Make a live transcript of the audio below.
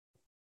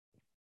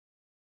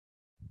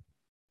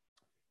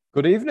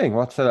Good evening.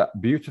 What a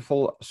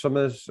beautiful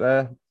summer's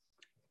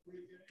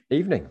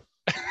evening.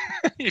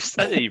 You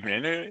said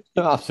evening.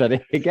 I've said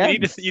it again.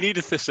 You need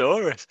a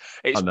thesaurus.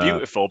 I It's know.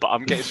 beautiful, but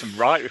I'm getting some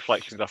right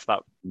reflections off that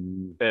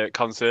Mm.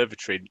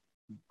 conservatory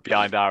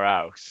behind our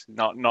house.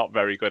 Not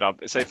very good.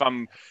 So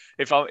I'm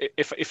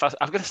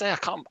gonna say I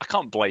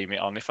can't blame it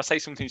on. If I say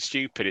something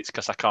stupid, it's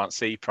because I can't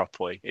see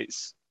properly. It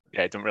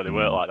doesn't really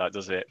work Mm. like that,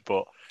 does it?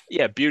 But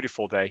yeah,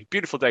 beautiful day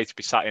to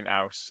be sat in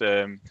house.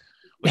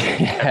 Listening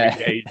to Kevin Yeah.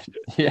 Gage.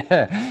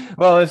 Yeah.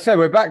 Well, as I say,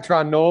 we're back to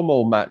our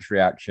normal match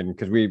reaction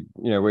because we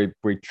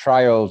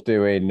trials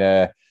doing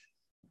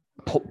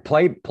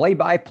play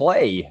by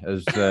play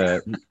as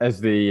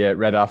the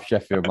Red Half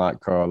Sheffield might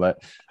call it,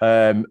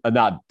 and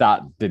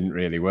that didn't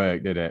really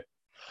work, did it?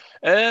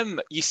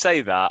 You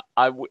say that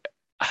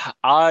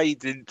I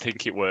didn't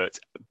think it worked,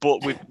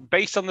 but with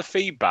based on the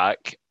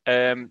feedback,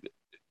 a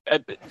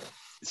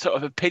sort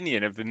of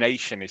opinion of the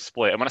nation is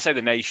split. And when I say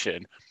the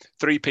nation,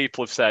 three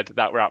people have said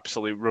that were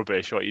absolute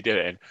rubbish. What you're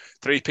doing.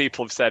 Three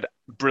people have said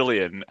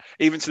brilliant,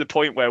 even to the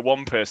point where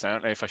one person, I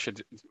don't know if I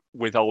should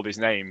withhold his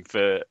name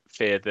for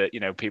fear that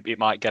people, it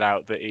might get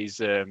out that he's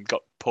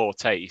got poor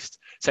taste.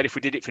 Said if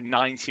we did it for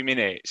 90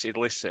 minutes, he'd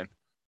listen.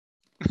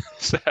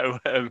 So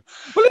Well,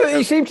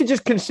 it seemed to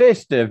just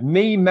consist of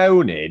me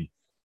moaning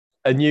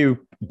and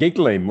you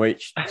giggling,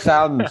 which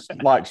sounds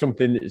like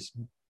something that's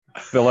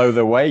below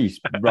the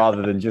waist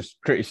rather than just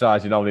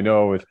criticising Ollie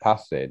Norwood's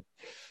passing.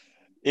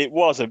 it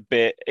was a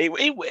bit.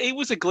 It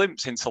was a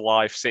glimpse into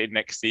life sitting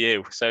next to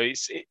you. So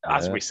as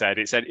Yeah. we said,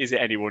 it said, is it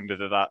any wonder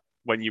that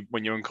when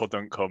your uncle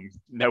don't come,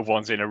 no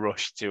one's in a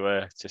rush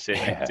to sit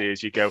next Yeah. to you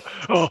as you go,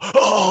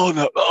 oh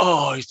no,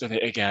 oh he's done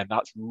it again.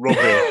 That's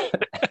rubbish.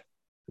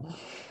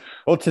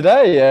 Well,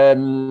 today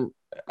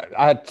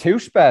I had two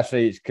spare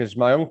seats because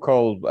my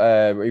uncle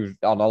he was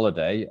on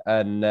holiday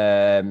and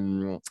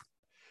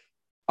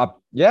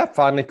I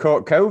finally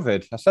caught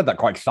COVID. I said that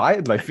quite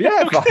excitedly.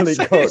 Yeah, finally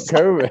caught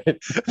COVID.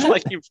 It's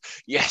like you've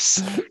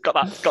got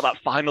that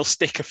final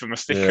sticker from a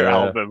sticker Yeah.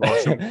 album or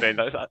something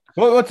like that.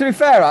 Well, to be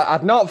fair,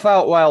 I'd not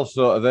felt well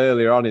sort of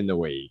earlier on in the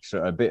week,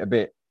 so a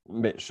bit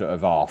sort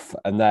of off.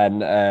 And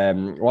then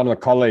one of my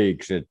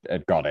colleagues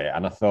had got it,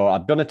 and I thought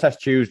I'd done a test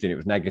Tuesday and it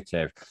was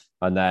negative.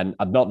 And then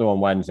I'd not done on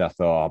Wednesday. I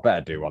thought I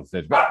better do one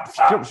Thursday. But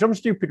for some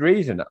stupid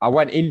reason, I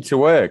went into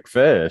work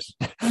first,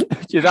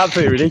 which is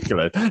absolutely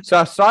ridiculous. So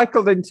I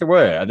cycled into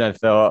work and then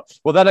thought,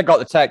 well, then I got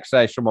the text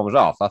saying someone was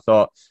off. I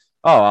thought,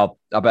 I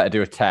better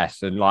do a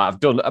test. And like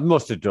I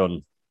must have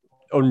done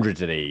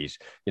hundreds of these,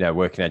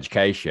 working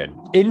education.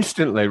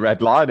 Instantly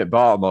red line at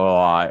bottom,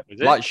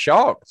 like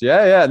shocked.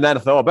 Yeah, yeah. And then I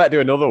thought I better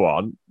do another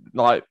one,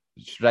 like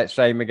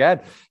same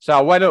again. So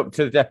I went up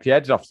to the deputy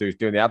head's office who was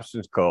doing the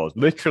absence calls,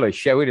 literally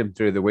showing him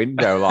through the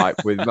window,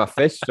 like with my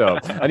fist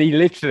up. And he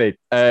literally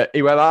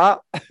he went like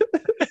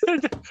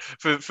that.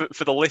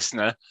 For the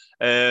listener,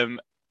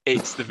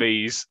 it's the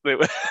V's,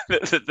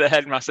 the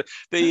headmaster,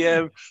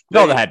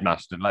 not the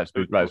headmaster. Let's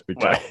be well,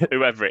 clear.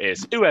 whoever it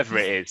is,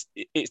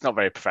 it's not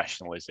very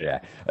professional, is it?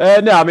 Yeah.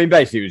 No, I mean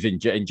basically it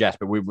was in jest,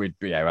 but we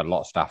had a lot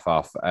of staff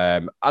off,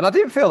 and I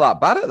didn't feel that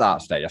bad at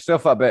that stage. I still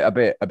felt a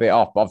bit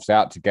off. But obviously, I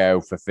had to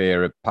go for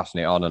fear of passing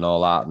it on and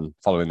all that, and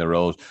following the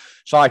rules.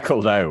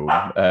 Cycled home,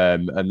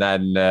 and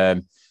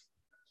then.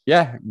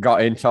 Yeah,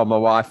 got in, told my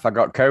wife I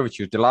got COVID.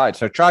 She was delighted.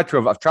 So I've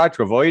tried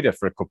to avoid her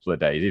for a couple of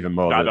days, even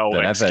more That old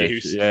than ever.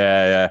 excuse.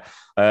 Yeah,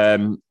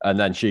 yeah. And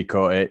then she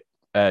caught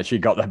it. She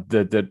got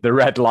the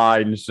red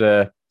lines.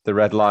 The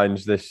red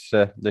lines this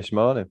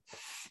morning.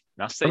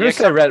 That's I'm it. going to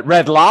say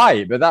red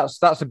light, but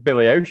that's a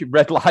Billy Ocean.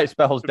 Red light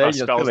spells danger.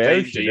 That spells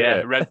Billy danger. Ocean,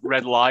 Yeah,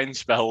 red line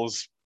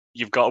spells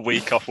you've got a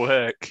week off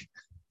work.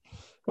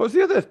 What's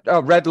the other?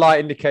 Oh, red light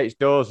indicates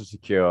doors are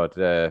secured.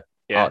 Yeah.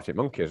 Arctic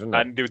Monkeys, isn't it?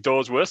 And the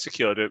doors were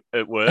secured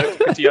at work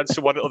because you had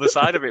someone at the other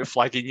side of it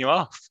flagging you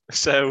off.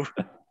 So,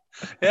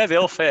 yeah, they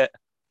all fit.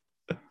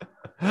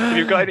 If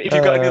you've got any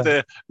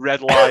other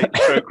red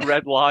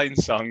line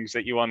songs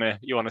that you wanna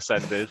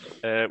send us,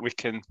 we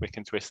can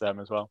twist them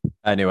as well.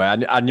 Anyway,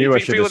 I knew I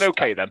should. Feeling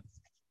okay then?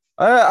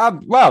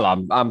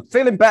 I'm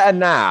feeling better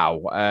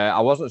now.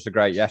 I wasn't so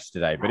great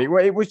yesterday, but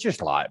it was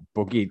just like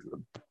buggy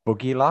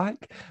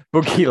like,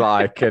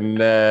 and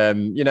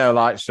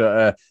like sort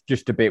of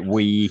just a bit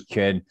weak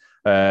and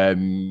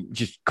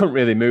just couldn't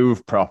really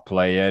move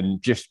properly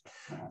and just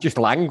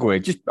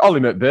language, just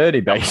Ollie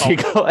McBurney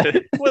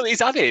basically. Well,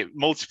 he's had it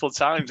multiple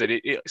times and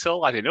it's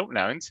all adding up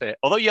now, isn't it?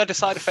 Although you had a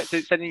side effect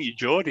of sending you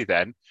Geordie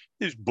then,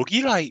 it was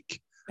buggy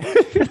like.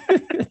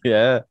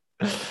 Yeah.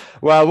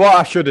 Well, what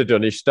I should have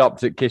done is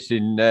stopped at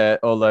kissing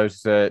all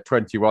those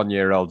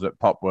 21-year-olds at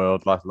Pop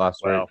World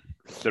last week.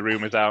 The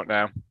rumour's out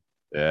now.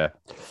 Yeah.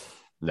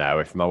 No,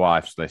 if my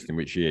wife's listening,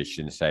 which she is, she's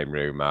in the same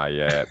room.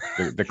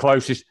 The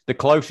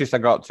closest I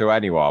got to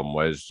anyone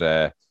was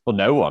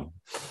no one,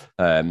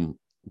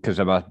 because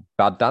I'm a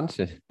bad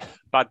dancer.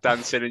 Bad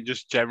dancing and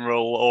just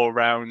general all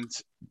round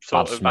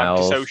sort bad of smells.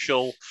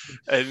 antisocial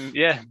and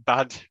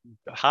bad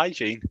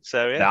hygiene.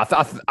 So yeah,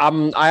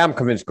 I am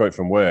convinced going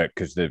from work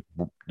because the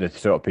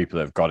sort of people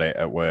that have got it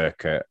at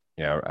work,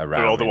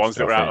 around all the ones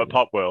that were out at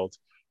Pop World.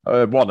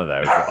 One of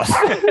those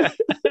was.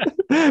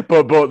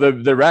 but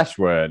the rest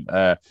weren't.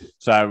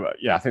 So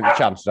yeah, I think the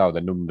chances are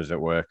the numbers at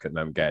work and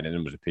them getting the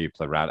numbers of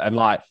people around, and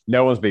like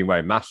no one's been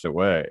wearing masks at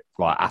work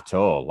like at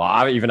all.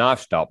 Like even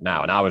I've stopped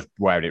now, and I was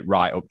wearing it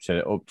right up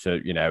to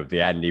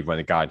the end, even when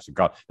the guidance had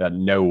gone. That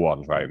no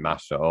one's wearing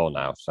masks at all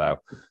now. So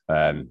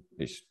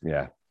it's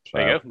yeah. So,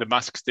 there you go. The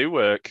masks do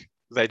work.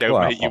 They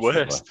don't make you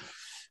worse.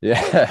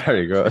 Yeah,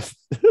 very good.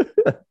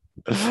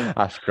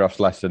 Ashcroft's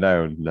lesser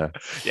known. No.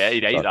 Yeah,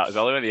 he'd hate that as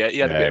well. He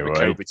had a bit of a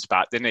COVID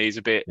spat, didn't he? He's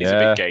a bit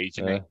gauge,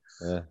 isn't he?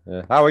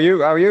 Yeah. How are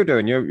you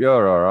doing?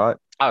 You're all right.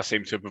 I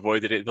seem to have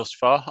avoided it thus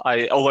far.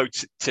 Although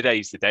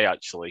today's the day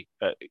actually,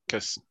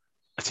 because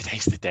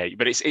today's the day.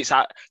 But it's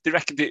they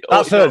reckon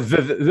that's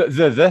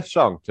the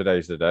song.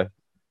 Today's the day.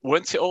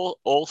 Weren't it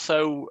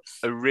also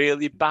a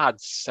really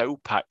bad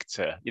soap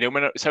actor? You know,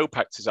 when soap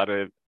actors had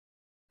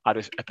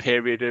a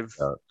period of.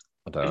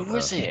 I don't know. Who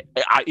was it?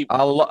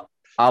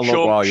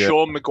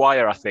 Sean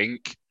Maguire, I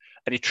think,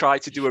 and he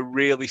tried to do a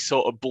really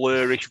sort of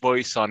blurrish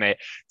voice on it.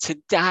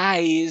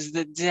 Today is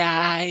the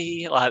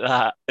day, like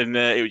that, and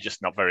it was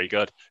just not very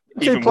good.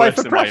 Even worse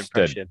than my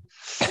impression.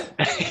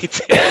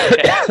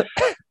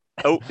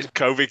 Oh,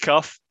 COVID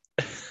cough.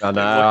 I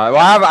know.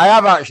 Well, I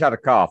have actually had a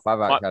cough. I've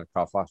had a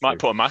cough last might week.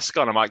 put a mask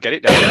on. I might get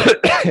it down.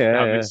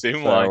 Yeah.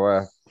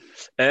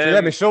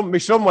 My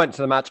son went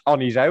to the match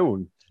on his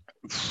own.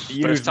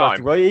 First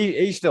time. Well,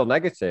 he's still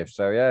negative,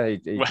 so yeah.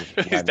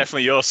 He's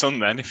definitely your son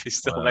then, if he's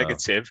still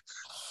negative.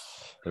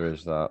 There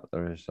is that.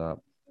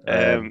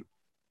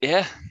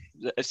 Yeah.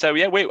 So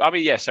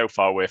yeah, so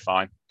far we're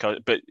fine.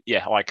 But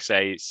yeah, like I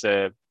say, it's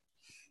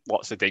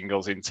lots of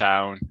dingles in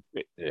town.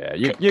 Yeah,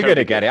 you're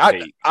gonna get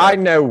it. I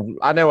know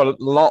a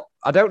lot.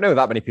 I don't know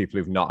that many people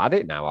who've not had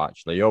it now.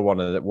 Actually, you're one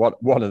of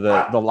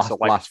the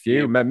last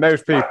few.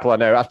 Most people I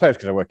know, I suppose,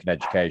 because I work in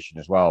education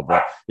as well.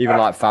 But even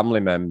like family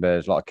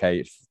members, like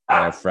Kate's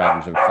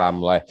friends and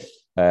family.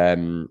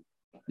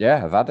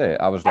 Yeah, I've had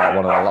it. I was like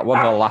one of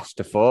the last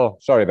to four.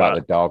 Sorry about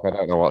the dog. I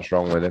don't know what's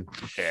wrong with him.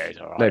 Yeah, he's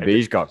all right. Maybe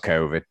he's got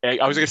COVID.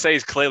 I was going to say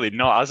he's clearly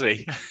not, has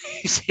he?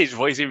 His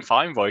voice in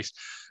fine voice.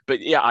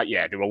 But yeah,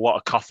 there were a lot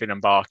of coughing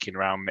and barking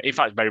around me. In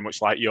fact, very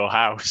much like your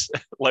house.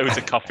 Loads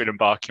of coughing and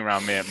barking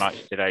around me at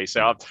match today.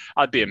 So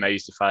I'd be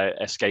amazed if I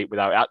escaped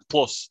without it.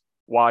 Plus,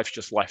 wife's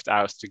just left the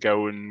house to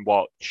go and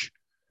watch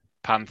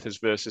Panthers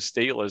versus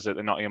Steelers at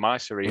the Nottingham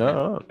Ice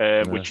Arena,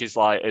 which is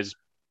like as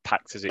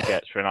packed as it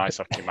gets for an ice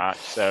hockey match.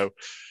 So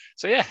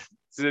yeah,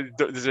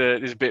 there's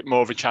a bit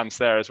more of a chance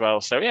there as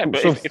well. So yeah,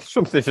 but if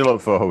something to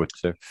look forward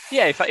to.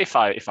 Yeah, if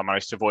I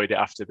manage to avoid it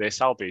after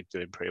this, I'll be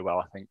doing pretty well,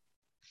 I think.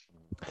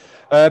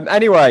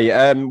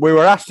 Anyway, we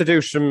were asked to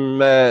do some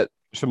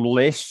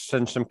lists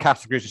and some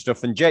categories and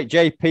stuff, and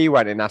JP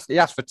went and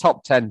asked for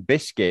top 10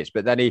 biscuits,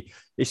 but then he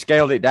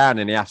scaled it down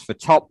and he asked for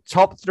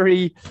top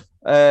 3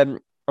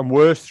 and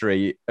worst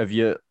 3 of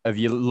your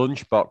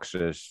lunch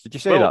boxes. Did you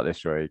see that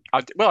this week?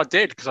 I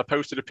did, because I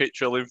posted a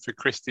picture of him for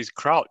Christie's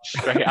crotch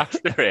straight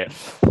after it,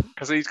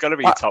 because he's got to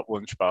be top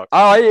lunchbox.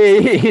 Oh,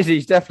 he is.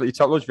 He's definitely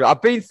top lunchbox.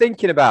 I've been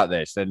thinking about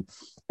this, and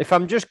if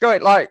I'm just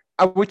going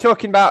are we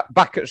talking about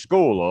back at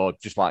school, or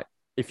just like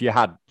if you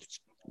had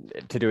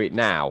to do it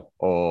now,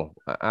 or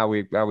are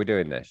we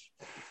doing this?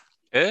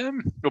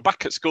 Well,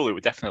 back at school, it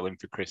would definitely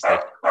for Christie.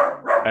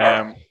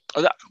 I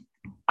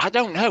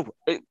don't know.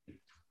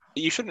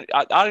 You shouldn't.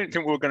 I didn't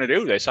think we were going to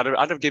do this. I'd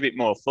have given it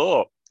more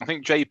thought. I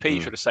think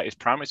JP should have set his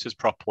parameters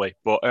properly.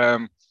 But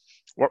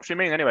what do you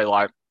mean anyway?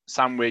 Like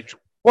sandwich.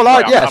 Well,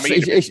 yes.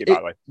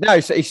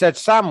 He said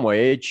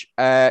sandwich,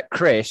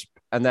 crisp,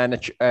 and then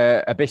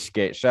a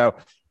biscuit. So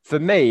for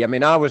me, I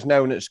mean, I was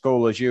known at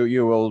school, as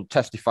you will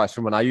testify,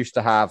 someone I used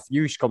to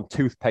call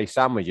toothpaste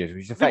sandwiches,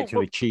 which is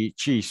effectively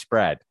cheese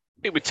spread.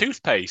 It was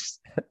toothpaste.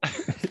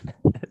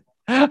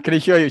 Can I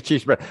show you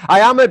cheese spread?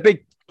 I am a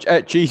big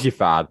cheesy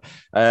fan,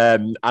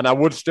 and I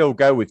would still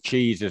go with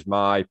cheese as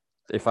my.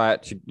 If I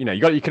had to,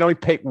 you can only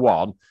pick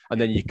one,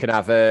 and then you can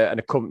have an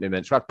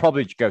accompaniment. So I'd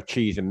probably go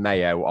cheese and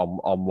mayo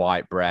on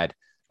white bread.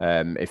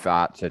 If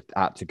I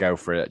had to go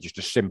for it, just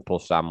a simple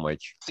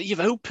sandwich. So you've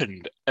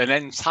opened an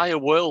entire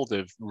world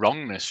of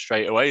wrongness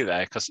straight away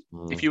there, because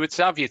if you were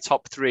to have your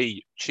top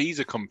 3 cheese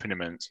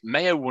accompaniments,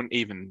 mayo wouldn't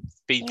even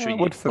feature in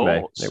your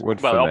thoughts. It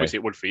would. Well, obviously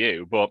it would for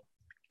you, but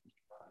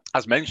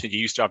as mentioned, you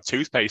used to have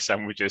toothpaste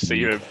sandwiches, so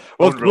you're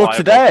well,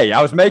 today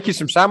I was making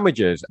some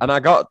sandwiches and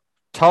I got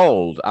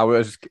told I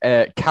was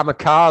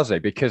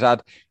kamikaze because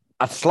I'd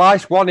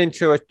sliced one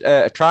into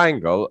a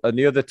triangle and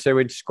the other 2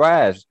 into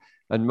squares.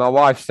 And my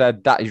wife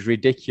said that is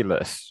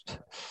ridiculous.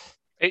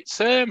 It's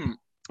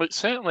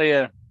certainly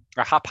a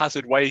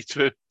haphazard way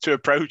to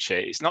approach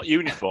it. It's not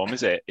uniform,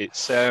 is it?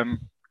 It's I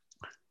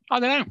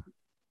don't know.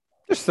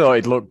 Just thought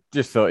it'd look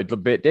a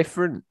bit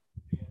different.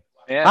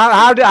 Yeah.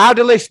 How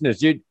do listeners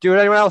do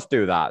anyone else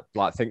do that?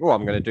 Like think,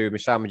 I'm going to do my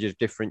sandwiches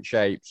different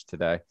shapes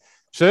today.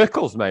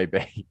 Circles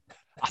maybe.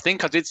 I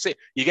think I did see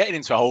you're getting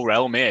into a whole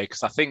realm here,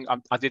 because I think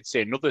I did see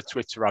another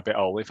Twitter rabbit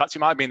hole. In fact, it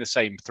might have been the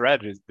same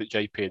thread that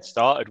JP had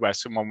started, where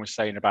someone was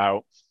saying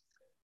about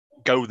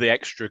go the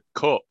extra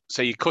cut.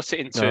 So you cut it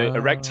into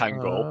a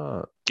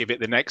rectangle, give it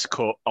the next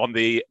cut on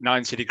the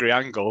 90-degree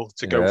angle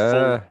to go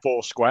full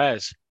 4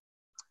 squares.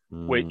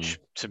 Which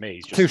to me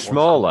is just too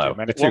small though.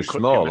 They're too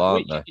small,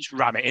 aren't they? Just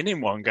ram it in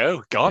one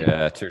go. Gone.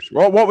 Yeah, too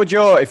small. What would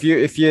if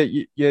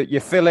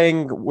you're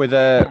filling with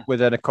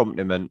an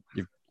accompaniment?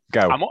 You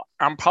go.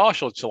 I'm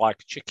partial to like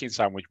a chicken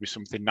sandwich with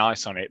something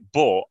nice on it,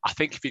 but I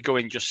think if you go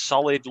in just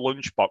solid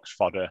lunchbox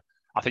fodder,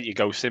 I think you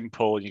go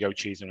simple and you go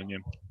cheese and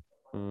onion.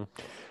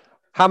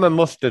 Ham and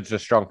mustard's a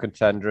strong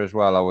contender as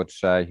well, I would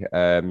say.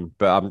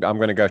 But I'm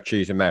going to go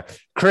cheese and mayo.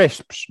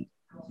 Crisps.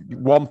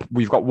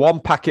 We've got 1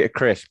 packet of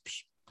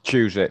crisps.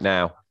 Choose it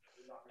now.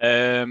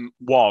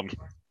 1.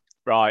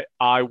 Right.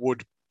 I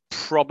would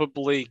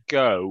probably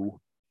go.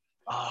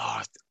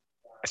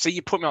 See,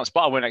 you put me on the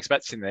spot. I wasn't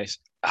expecting this.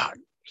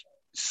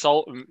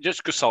 Salt and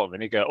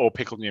vinegar or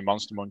pickled onion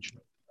Monster Munch.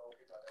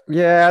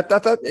 Yeah,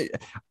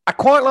 I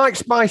quite like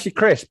spicy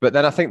crisps, but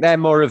then I think they're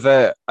more of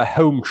a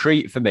home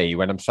treat for me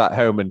when I'm sat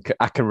home and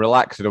I can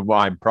relax and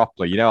unwind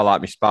properly. I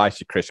like my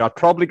spicy crisps. I'd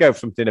probably go for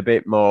something a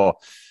bit more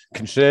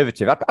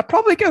conservative. I'd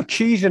probably go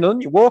cheese and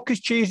onion,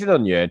 Walker's cheese and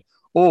onion,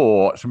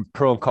 or some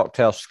prawn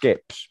cocktail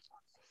skips.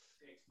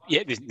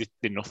 Yeah, there's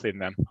nothing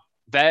then.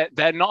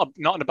 They're not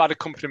a bad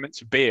accompaniment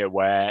to beer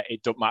where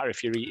it doesn't matter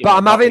if you're eating. But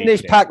I'm having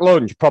this packed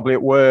lunch probably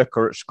at work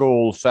or at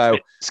school, so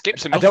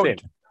skips are nothing.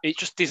 It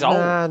just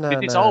dissolves. They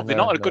dissolve. They're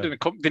not good in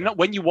they're not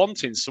when you're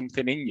wanting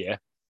something in your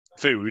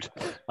food.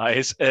 That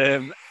is,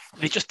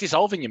 they just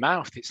dissolve in your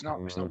mouth. It's not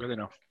good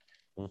enough.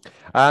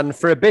 And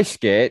for a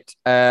biscuit,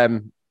 I'd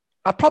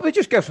probably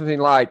just go something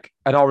like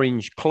an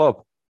Orange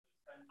Club.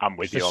 I'm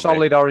with you. A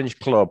solid Orange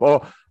Club,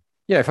 or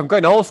if I'm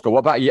going old school, what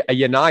about a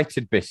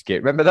United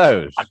biscuit? Remember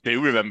those? I do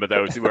remember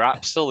those. They were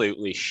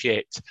absolutely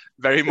shit.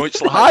 Very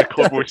much like the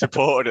club we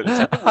supported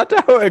at the time. I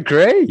don't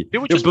agree. They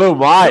were just blue and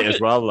white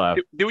as well, though.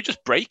 They were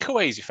just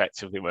breakaways,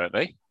 effectively, weren't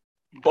they?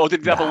 Or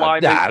did they have a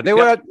line? They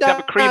were. They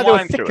have a cream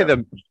line through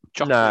them.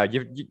 No,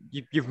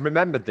 you've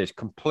remembered this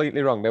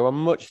completely wrong. They were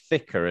much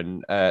thicker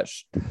and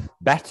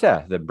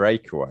better than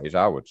breakaways,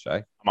 I would say.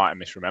 I might have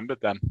misremembered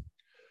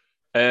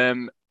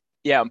them.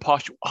 Yeah, I'm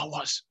partial. Oh,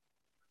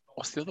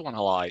 what's the other one I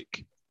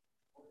like?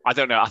 I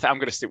don't know. I think I'm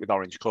going to stick with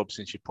Orange Club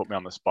since you put me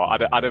on the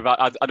spot. I'd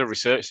have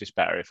researched this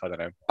better if I don't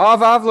know.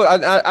 I've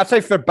looked. I'd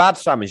say for bad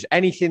sandwich,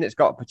 anything that's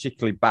got a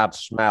particularly bad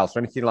smell, so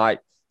anything like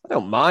I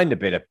don't mind a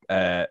bit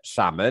of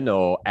salmon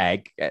or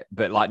egg,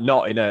 but like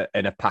not in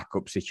a pack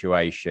up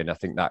situation. I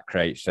think that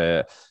creates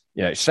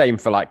same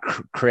for like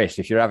Chris.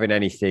 If you're having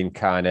anything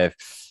kind of.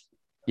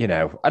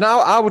 And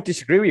I would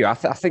disagree with you. I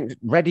think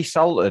ready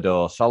salted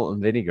or salt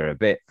and vinegar a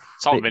bit.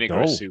 Salt and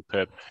vinegar is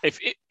superb.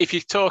 If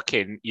you're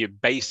talking your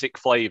basic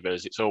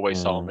flavors, it's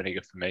always salt and vinegar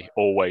for me.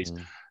 Always.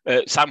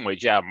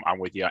 Sandwich, yeah, I'm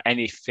with you.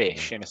 Any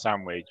fish in a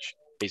sandwich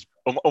is,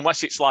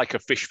 unless it's like a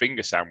fish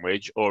finger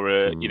sandwich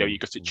or you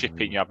go to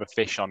chipping, you have a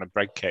fish on a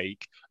bread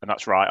cake, and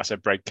that's right. I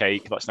said bread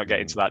cake. Let's not get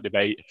into that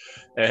debate.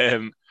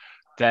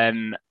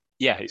 Then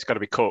yeah, it's got to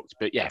be cooked.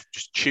 But yeah,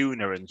 just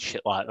tuna and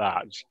shit like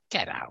that. Just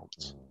get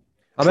out.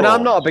 I mean,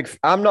 I'm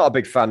not a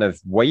big fan of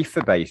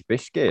wafer-based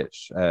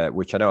biscuits,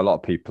 which I know a lot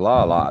of people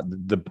are. Like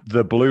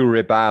the Blue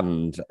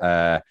Riband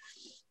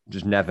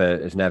has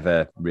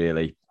never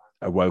really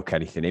awoke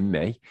anything in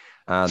me.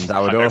 And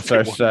I would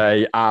also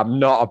say I'm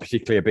not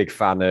particularly a big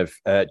fan of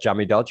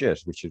Jammy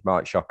Dodgers, which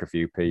might shock a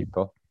few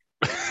people.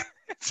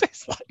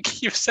 It's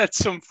like you've said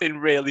something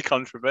really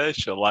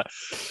controversial, like,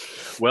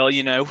 well,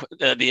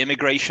 the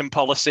immigration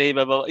policy,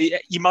 blah, blah.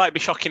 You might be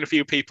shocking a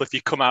few people if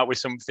you come out with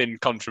something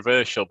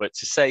controversial, but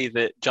to say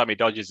that Jammy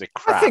Dodgers are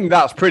crap... I think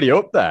that's pretty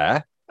up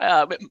there.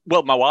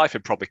 Well, my wife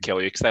would probably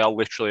kill you because they are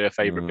literally her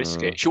favourite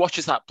biscuit. She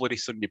watches that bloody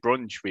Sunday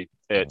brunch with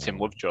Tim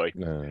Lovejoy.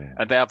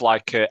 And they have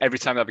like, every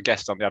time they have a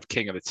guest on, they have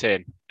King of the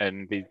Tin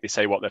and they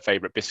say what their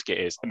favourite biscuit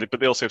is. But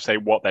they also say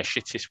what their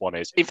shittest one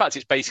is. In fact,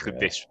 it's basically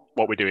this,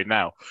 what we're doing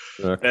now.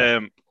 Okay.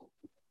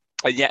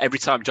 And yeah, every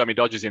time Jammy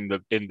Dodger's in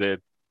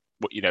the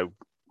what do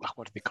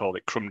they call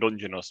it? Crumb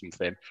Dungeon or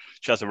something.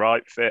 She has a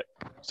right fit.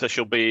 So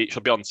she'll be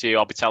on to you.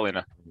 I'll be telling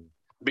her.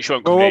 But she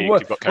won't come near you 'cause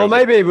you've got COVID.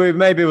 Well,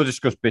 maybe we'll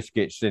discuss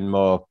biscuits in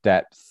more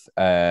depth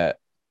a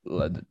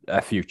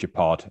future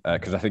pod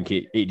because I think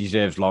it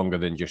deserves longer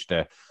than just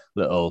a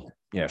little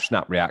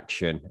snap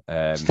reaction.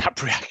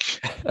 Snap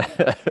reaction.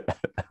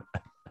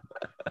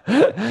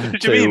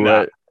 Did you mean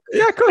that?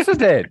 Yeah, of course I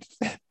did.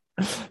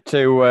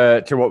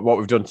 To what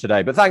we've done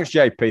today. But thanks,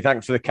 JP.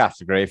 Thanks for the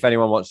category. If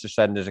anyone wants to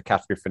send us a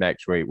category for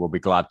next week, we'll be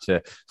glad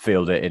to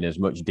field it in as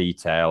much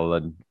detail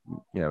and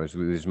as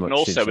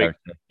much. And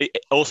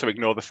also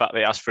ignore the fact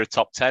they asked for a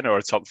top 10 or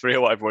a top 3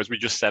 or whatever it was. We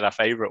just said our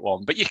favourite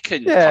one, but you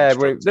can. Yeah,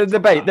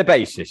 the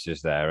basis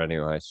is there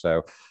anyway.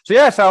 So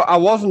I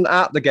wasn't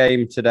at the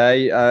game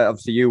today.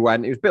 Obviously, you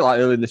went. It was a bit like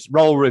early in this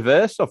role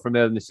reversal from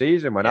early in the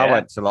season when I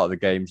went to a lot of the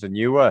games, and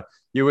you were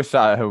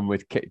sat at home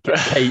with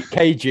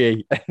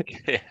KG.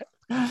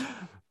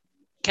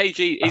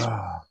 KG is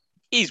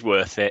he's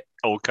worth it.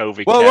 old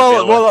COVID.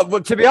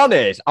 Well, to be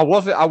honest, I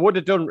would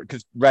have done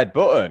because Red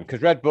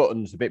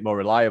Button's a bit more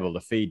reliable.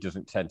 The feed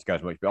doesn't tend to go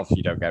as much, but obviously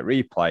you don't get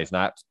replays. And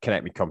I have to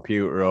connect my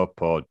computer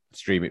up or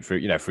stream it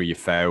through, through your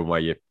phone where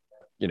you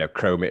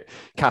Chrome it,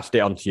 cast it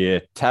onto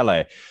your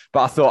telly. But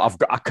I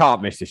thought I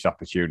can't miss this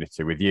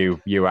opportunity with you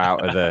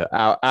out of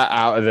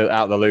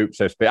the loop,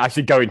 so to speak.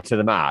 Actually going to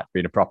the match,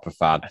 being a proper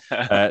fan.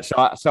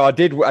 So I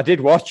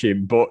did watch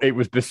him, but it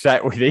was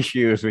beset with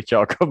issues, which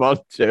I'll come on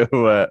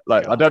to.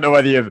 I don't know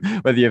whether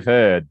you've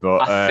heard,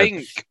 but I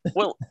think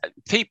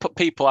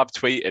people have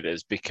tweeted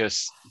us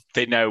because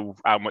they know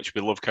how much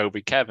we love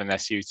Kobe Kev and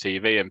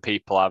SUTV, and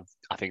people have,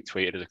 I think,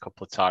 tweeted us a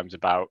couple of times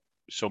about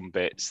some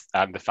bits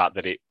and the fact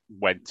that it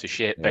went to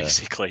shit,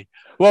 basically.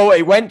 Well,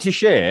 it went to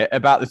shit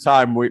about the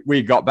time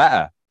we got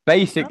better.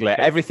 Basically,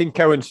 everything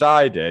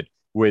coincided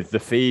with the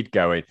feed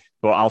going.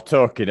 But I'll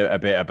talk in a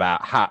bit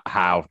about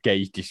how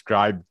Gage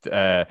described,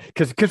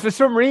 because for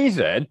some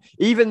reason,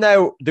 even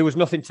though there was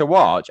nothing to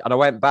watch, and I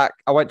went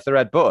to the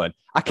Red Button,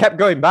 I kept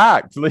going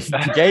back to listen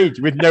to Gage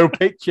with no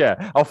picture.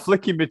 I'll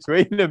flick in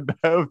between them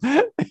both,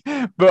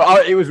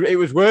 but it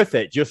was worth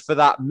it just for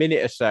that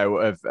minute or so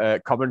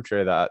of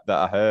commentary that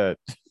I heard.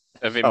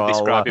 Of him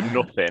describing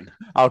nothing.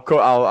 I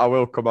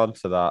will come on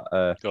to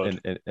that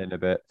in a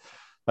bit.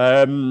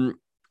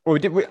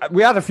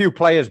 We had a few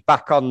players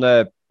back on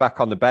the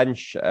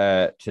bench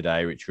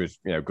today, which was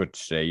good to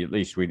see. At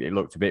least it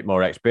looked a bit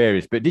more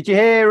experienced. But did you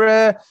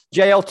hear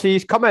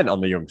JLT's comment on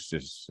the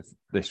youngsters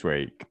this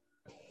week?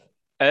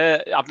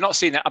 I've not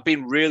seen it. I've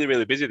been really,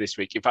 really busy this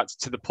week. In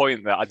fact, to the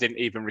point that I didn't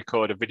even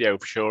record a video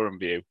for Shore and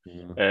View.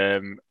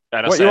 And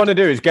what you want to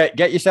do is get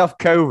yourself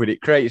COVID.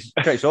 It creates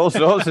all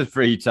sorts of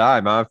free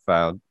time, I've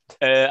found.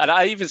 And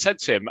I even said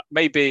to him,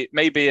 maybe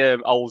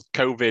old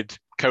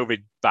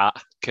COVID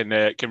bat can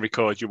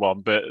record you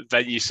one, but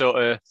then you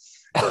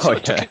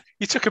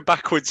you took a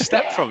backward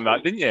step from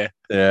that, didn't you?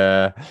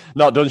 Yeah,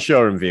 not done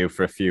Shore and View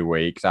for a few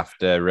weeks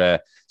after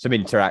some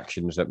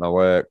interactions at my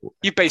work.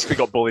 You basically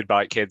got bullied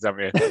by kids,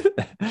 haven't you?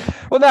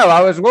 Well, no,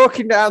 I was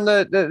walking down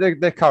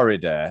the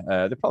corridor.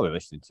 They're probably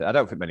listening to. I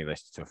don't think many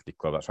listen to Tufty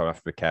Club. That's why I have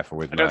to be careful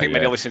with. I don't think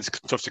many listen to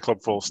Tufty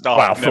Club full stop.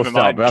 Well, full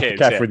stop. But I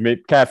have to be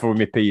careful with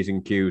me P's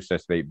and Q's, so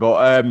to speak.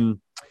 But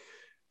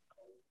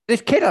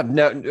this kid had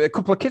a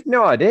couple of kids,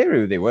 no idea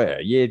who they were.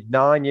 Year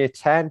 9, year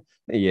 10,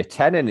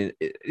 and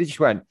it just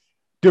went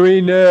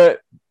doing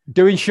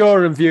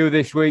Shore and View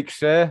this week,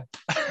 sir,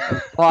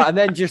 and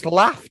then just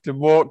laughed and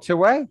walked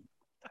away.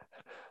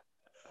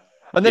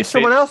 And then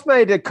someone else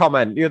made a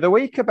comment the other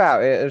week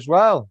about it as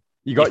well.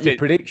 You got your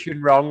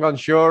prediction wrong on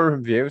Shore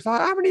and View. It's like,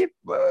 how many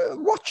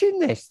watching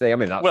this thing? I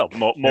mean, that's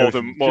more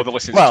than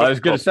listening. Well, I was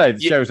going to say,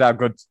 it shows how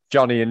good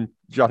Johnny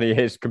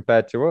is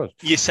compared to us.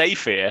 You're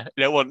safe here.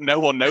 No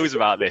one knows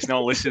about this. No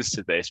one listens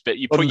to this. But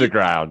you put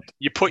underground.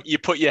 You put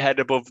your head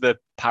above the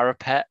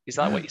parapet. Is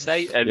that what you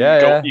say? And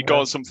you go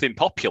on something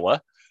popular.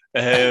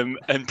 And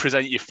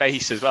present your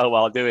face as well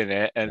while doing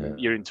it, and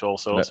you're into all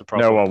sorts of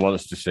problems. No one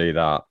wants to see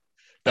that.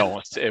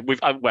 No, we've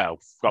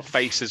got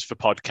faces for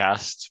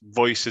podcasts,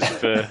 voices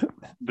for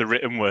the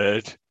written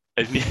word,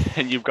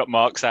 and you've got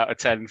marks out of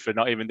 10 for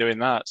not even doing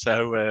that.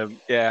 So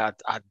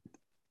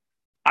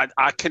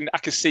I can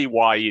see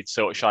why you'd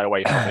sort of shy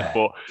away from it.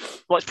 But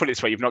let's put it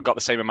this way: you've not got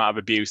the same amount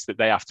of abuse that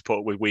they have to put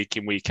up with week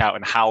in, week out,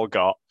 and Hal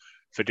got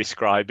for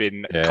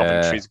describing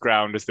Coventry's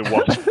ground as the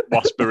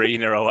Wasp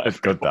Arena or whatever. It's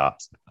good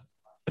that.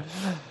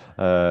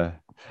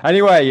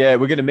 Anyway,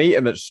 we're going to meet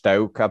him at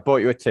Stoke. I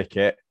bought you a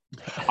ticket.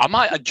 I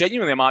might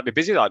be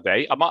busy that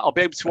day. I'll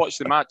be able to watch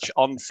the match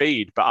on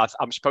feed, but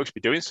I'm supposed to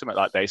be doing something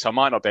that day, so I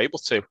might not be able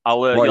to.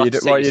 What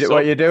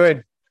are you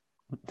doing?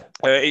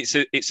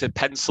 It's a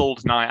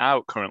penciled night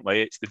out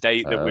currently. It's the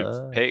date that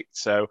we've picked,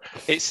 so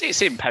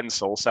it's in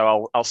pencil.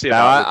 So I'll see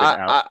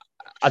about it.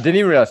 I didn't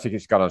even realize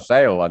tickets gone on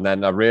sale, and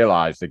then I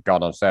realized they'd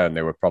gone on sale and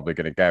they were probably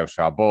going to go.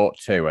 So I bought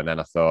 2, and then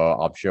I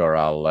thought, I'm sure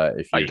I'll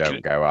if you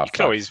don't go. I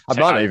might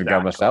not even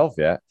go myself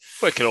yet.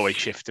 We can always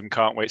shift them,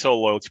 can't we? It's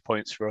all loyalty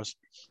points for us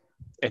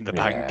in the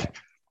bank.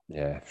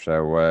 Yeah.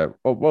 So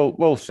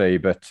we'll see,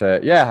 but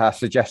I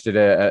suggested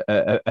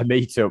a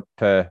meetup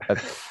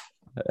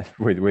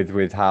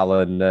with Hal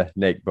and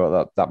Nick,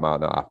 but that might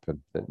not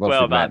happen.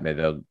 Once they've met me,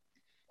 they'll.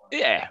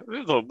 Yeah,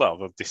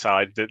 they'll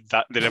decide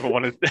that they never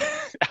want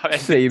to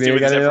see me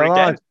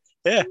again.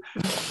 Yeah,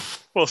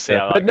 we'll see.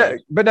 But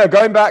no,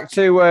 going back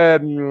to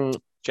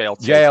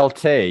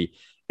JLT,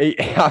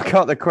 I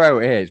got the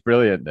quote here. It's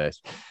brilliant.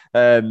 This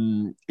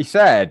he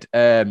said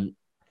on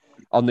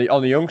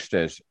the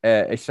youngsters.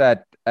 He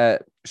said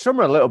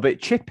some are a little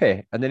bit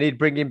chippy, and they need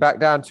bringing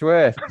back down to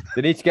earth.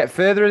 They need to get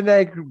further in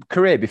their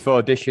career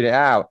before dishing it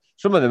out.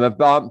 Some of them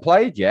haven't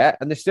played yet,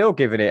 and they're still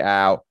giving it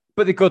out.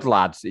 But they're good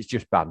lads. It's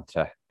just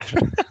banter.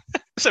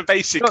 So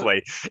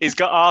basically, he's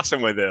got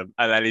Arsene with him,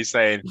 and then he's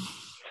saying,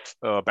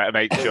 "Oh, I better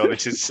make sure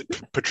this is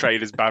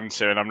portrayed as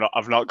banter." And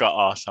I've not got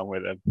Arsene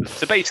with him.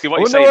 So basically, what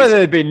he's saying is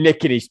they've been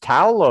nicking his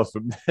towel or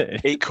something.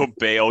 It could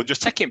be, or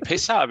just taking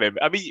piss out of him.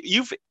 I mean,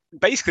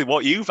 basically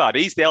what you've had.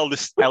 He's the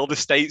elder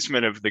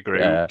statesman of the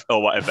group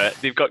or whatever.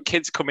 They've got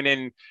kids coming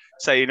in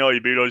saying, "Oh,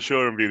 you've been on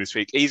shore review this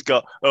week." He's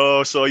got,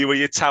 "Oh, so you wear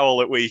your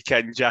towel at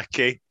weekend,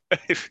 Jackie.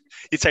 If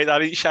you take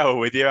that in the shower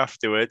with you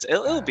afterwards,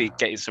 it'll be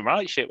getting some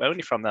right shit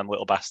only from them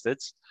little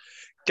bastards.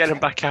 Get them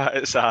back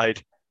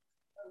outside."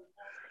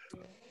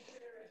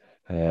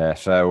 Yeah.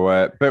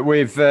 So, but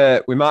we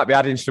might be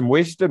adding some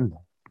wisdom.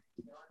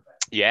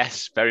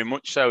 Yes, very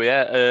much so.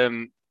 Yeah.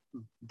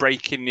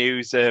 Breaking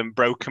news: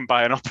 broken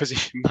by an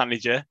opposition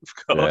manager, of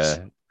course.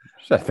 Yeah.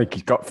 So I think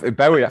he's got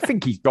Bowie. I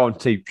think he's gone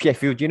to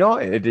Sheffield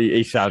United.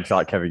 He sounds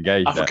like Kevin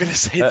Gage. I'm going to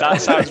say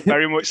that sounds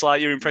very much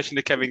like your impression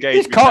of Kevin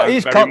Gage. He's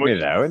Cockney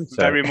though, isn't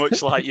very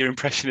much like your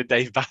impression of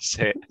Dave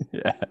Bassett.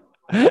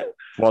 Yeah,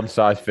 one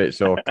size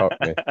fits all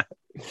Cockney.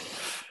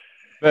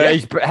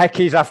 But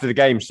Hecky's after the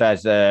game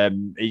says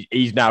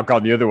he's now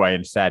gone the other way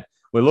and said,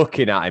 "We're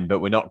looking at him, but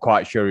we're not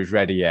quite sure he's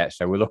ready yet.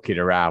 So we're looking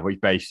around," which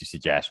basically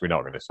suggests we're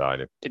not going to sign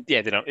him.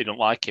 Yeah, they don't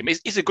like him.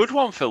 He's a good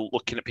one for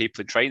looking at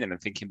people in training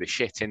and thinking the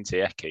shit into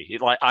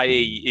Hecky. Like,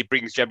 i.e., he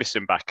brings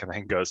Jebison back and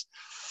then goes,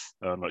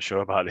 "Oh, I'm not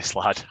sure about this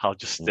lad.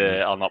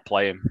 I'll not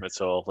play him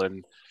at all."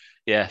 And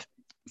yeah,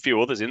 a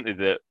few others, isn't there,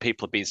 that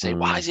people have been saying,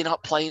 "Why is he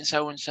not playing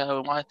so and so?"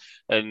 And why?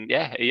 And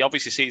yeah, he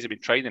obviously sees him in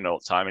training all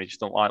the time, and he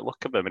just don't like the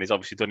look of him. And he's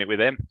obviously done it with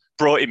him.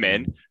 Brought him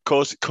in,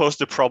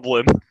 caused a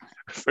problem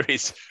for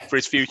his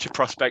future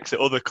prospects at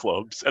other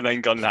clubs, and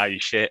then gone, "Now you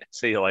shit.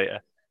 See you later."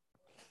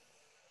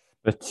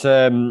 But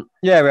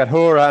yeah, we had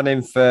Horan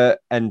in for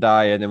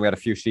Ndiaye, and then we had a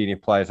few senior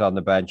players on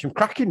the bench. Some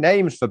cracking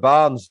names for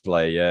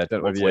Barnsley.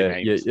 Lovely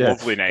names.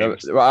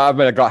 I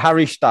mean, I got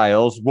Harry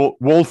Styles,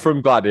 Wolf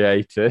from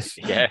Gladiators,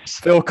 yes,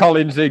 Phil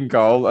Collins in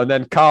goal, and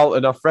then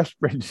Carlton off Fresh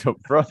Prince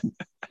up front.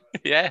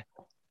 Yeah,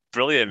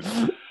 brilliant.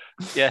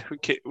 Yeah,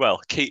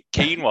 well,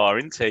 Quinoa,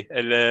 isn't he?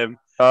 And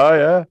oh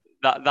yeah,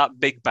 that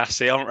big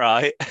Bassy, aren't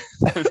right?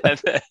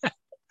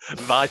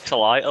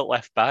 Vitalite at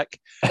left back.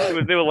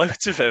 There were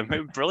loads of them.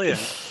 It was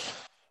brilliant.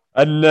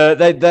 And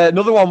they're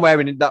another one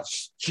wearing that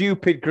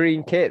stupid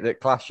green kit that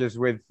clashes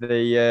with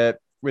the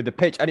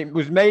pitch, and it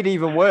was made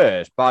even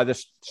worse by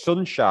the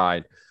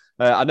sunshine.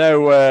 I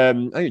know. I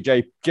think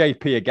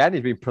JP again.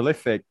 He's been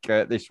prolific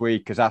this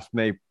week. Has asked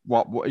me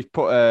what he's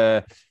put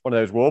one of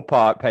those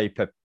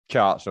wallpaper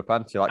charts up,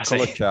 hasn't he? Like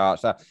colour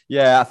charts.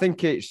 Yeah, I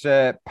think it's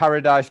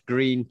Paradise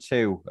Green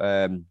 2.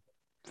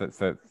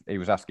 For he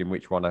was asking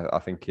which one I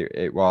think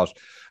it was,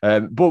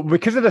 but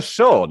because of the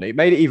sun, it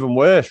made it even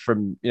worse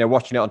from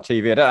watching it on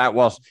TV. I don't know how it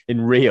was in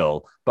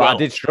real, but I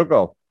did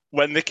struggle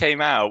when they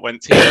came out. When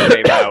teams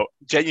came out,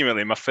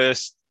 genuinely,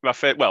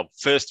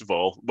 first of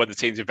all, when the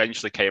teams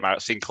eventually came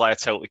out, Sinclair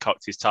totally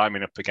cocked his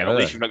timing up again. At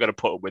least you're not going to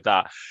put up with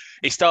that.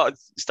 He started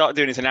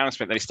doing his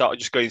announcement, then he started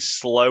just going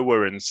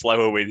slower and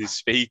slower with his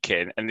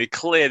speaking, and they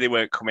clearly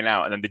weren't coming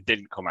out, and then they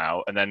didn't come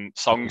out, and then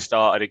songs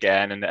started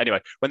again. And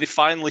anyway, when they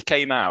finally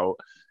came out,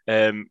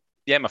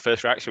 my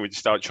first reaction was to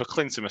start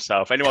chuckling to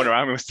myself. Anyone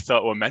around me must have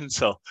thought we're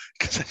mental,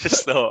 because I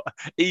just thought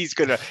he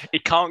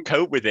can't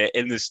cope with it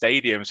in the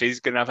stadium, so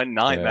he's gonna have a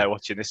nightmare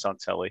watching this on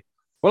telly.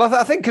 Well,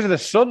 I think because of the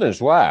sun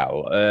as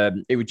well,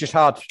 it was just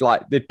hard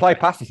to they'd play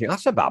past. You think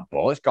that's a bad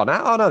ball, it's gone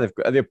out. Oh no,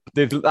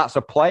 that's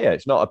a player.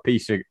 It's not a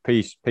piece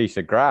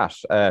of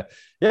grass.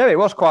 It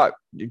was quite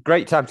a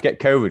great time to get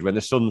COVID when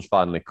the sun's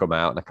finally come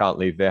out and I can't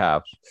leave the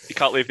house. You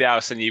can't leave the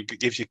house, and it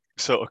gives you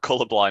sort of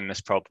colour blindness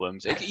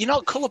problems. You're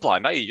not colour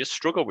blind, are you? You just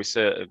struggle with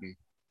certain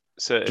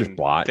just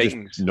blind,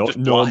 things. Just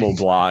normal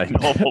blind.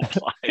 Normal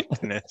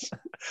blindness.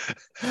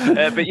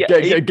 But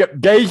yeah,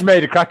 Gage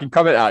made a cracking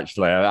comment,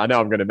 actually. I know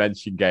I'm going to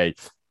mention Gage.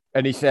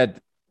 And he said,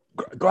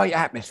 great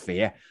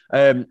atmosphere.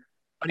 And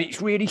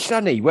it's really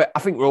sunny. I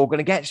think we're all going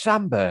to get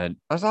sunburn.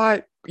 I was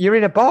like, you're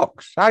in a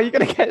box. How are you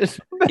going to get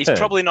sunburn? He's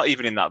probably not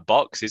even in that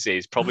box, is he?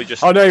 He's probably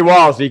just... Oh, no, he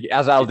was.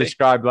 As I'll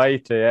describe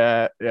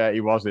later. Yeah, he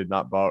was in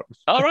that box.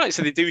 All right,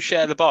 so they do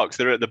share the box.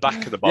 They're at the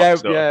back of the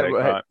box.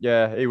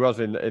 Yeah, he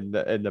was in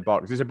the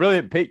box. There's a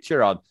brilliant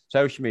picture on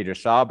social media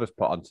Saba's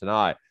put on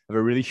tonight of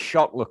a really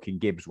shocked-looking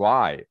Gibbs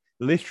White.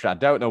 Literally, I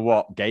don't know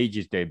what Gage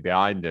is doing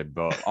behind him,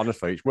 but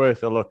honestly, it's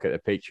worth a look at the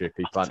picture if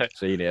people haven't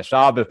seen it.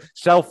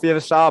 Selfie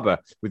of Saba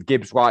with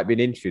Gibbs White being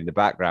interviewed in the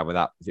background with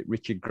that. Is it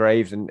Richard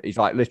Graves? And he's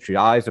like, literally,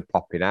 eyes are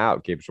popping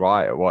out, Gibbs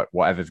White, or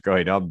whatever's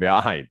going on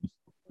behind.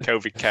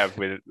 COVID Kev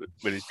with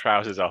his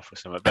trousers off or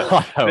something.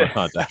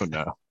 I don't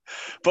know.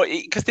 But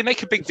because they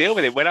make a big deal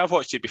with it. When I've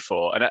watched it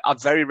before, and I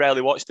very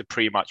rarely watch the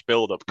pre-match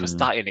build-up because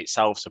that in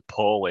itself is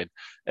appalling.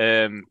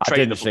 I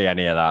didn't see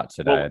any of that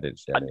today. Well, I didn't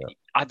see any of that.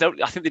 I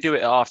think they do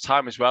it at half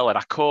time as well, and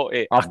I caught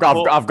it. I've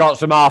got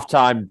some half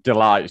time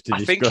delights to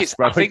discuss.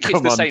 I think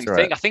it's the same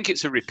thing. I think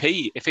it's a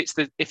repeat. If it's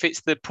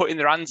the putting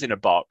their hands in a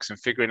box and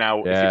figuring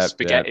out if it's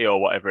spaghetti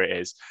or whatever it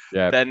is,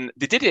 then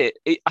they did it.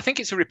 I think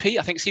it's a repeat.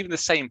 I think it's even the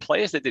same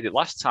players that did it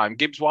last time.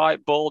 Gibbs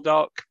White,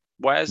 Baldock,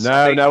 Wes.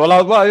 No.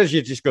 Well, as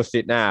you discussed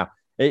it now,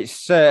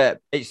 it's a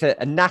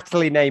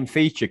Natalie named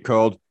feature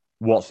called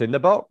 "What's in the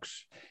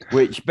Box,"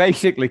 which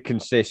basically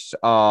consists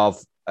of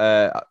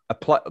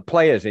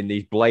players in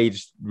these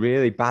Blades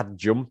really bad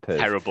jumpers.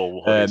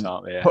 Terrible hoodies,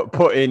 aren't they?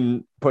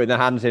 Putting their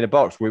hands in a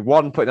box. With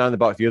one putting their hand in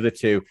the box, the other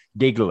two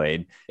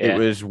giggling. Yeah. It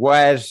was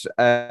Wes,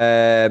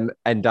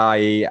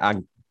 Ndiaye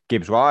and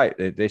Gibbs White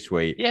this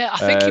week. Yeah, I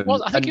think it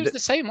was. I think it was the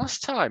same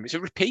last time. It's a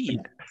repeat.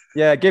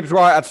 Yeah, Gibbs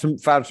White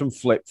found some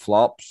flip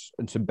flops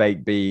and some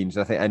baked beans.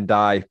 I think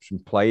Ndiaye some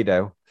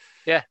Play-Doh.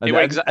 Yeah,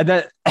 and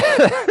then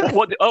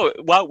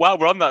while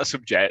we're on that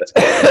subject,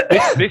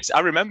 this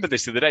I remember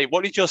this the other day.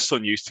 What did your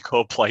son used to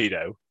call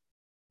Play-Doh?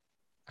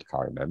 I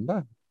can't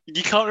remember.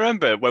 You can't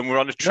remember when we're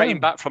on a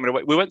train back from an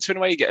away. We went to an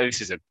away game.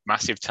 This is a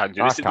massive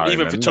tangent.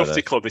 Even for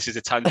Tufty Club, this is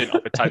a tangent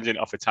off a tangent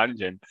off a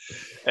tangent.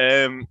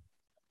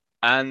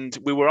 And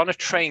we were on a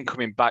train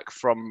coming back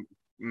from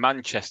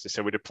Manchester,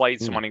 so we'd have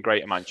played someone in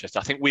Greater Manchester.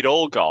 I think we'd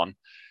all gone.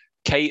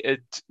 Kate had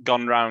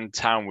gone round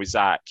town with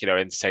Zach,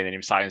 entertaining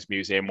him, Science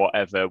Museum,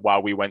 whatever,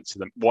 while we went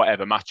to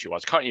whatever match it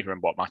was. Can't even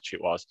remember what match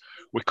it was.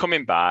 We're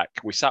coming back.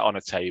 We sat on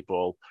a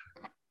table.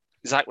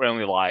 Zach were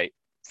only like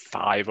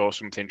 5 or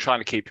something,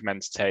 trying to keep him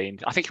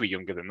entertained. I think he was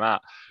younger than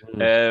that.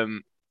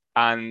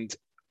 And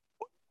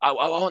I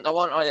want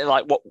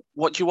like,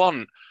 what do you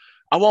want?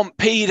 I want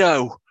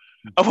pedo.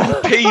 I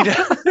want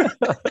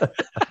pedo.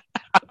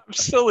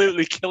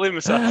 Absolutely killing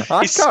myself.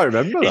 I can't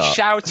remember that. He's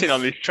shouting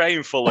on this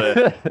train full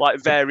of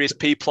like various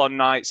people on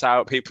nights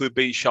out, people who've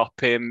been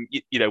shopping,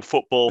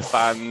 football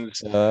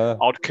fans,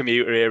 odd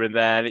commuter here and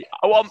there.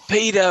 I want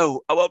pedo.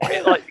 I want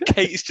pedo. Like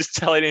Kate's just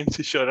telling him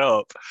to shut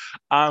up.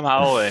 I'm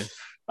howling.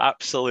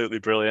 Absolutely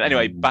brilliant.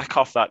 Anyway, back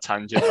off that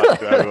tangent. Back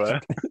to where we were.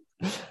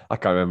 I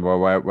can't remember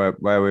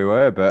where we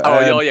were, but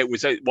it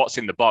was What's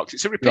in the Box.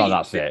 It's a repeat. No,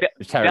 that's it.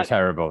 It's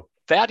terrible.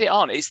 They had it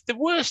on. It's the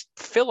worst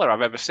filler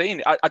I've ever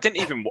seen. I didn't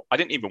even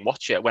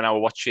watch it when I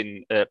was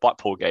watching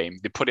Blackpool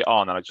game. They put it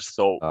on, and I just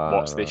thought,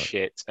 "What's this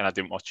shit?" And I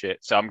didn't watch it.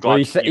 So I'm glad. Well,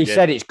 he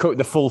said it's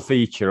the full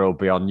feature will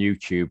be on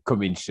YouTube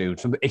coming soon.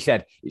 He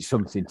said it's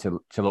something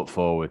to look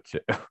forward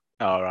to.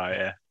 All right,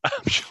 yeah,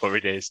 I'm sure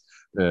it is.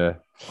 Yeah,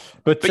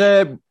 but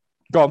go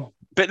on.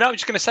 But no, I'm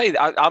just going to say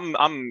that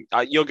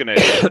you're going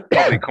to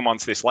probably come on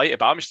to this later,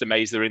 but I'm just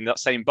amazed they're in that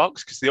same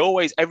box because they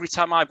always, every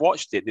time I've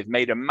watched it, they've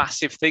made a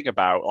massive thing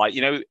about, like,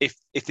 if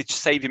they're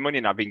saving money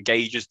and I've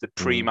engaged as the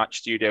pre-match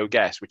studio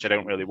guest, which I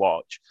don't really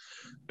watch,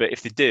 but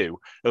if they do,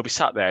 they'll be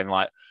sat there and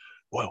like,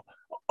 well,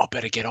 I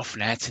better get off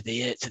now to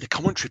the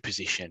commentary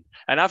position.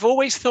 And I've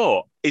always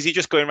thought, is he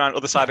just going around the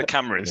other side of the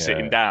camera and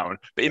sitting down?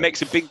 But he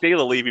makes a big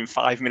deal of leaving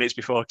 5 minutes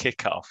before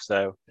kickoff.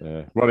 So,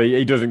 well,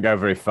 he doesn't go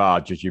very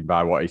far, judging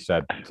by what he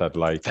said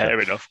later. Fair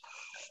enough.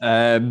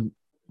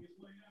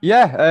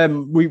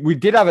 We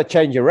did have a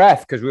change of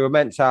ref because we were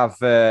meant to have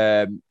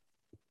that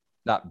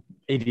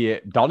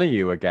idiot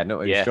Donahue again.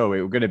 So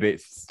it was going to be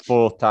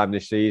 4th time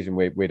this season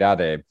we'd had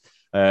him.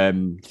 I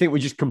think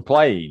we just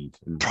complained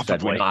and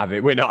said we're not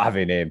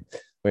having him.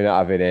 We're not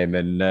having him,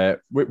 and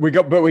we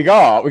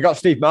got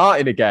Steve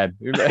Martin again.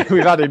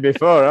 We've had him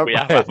before,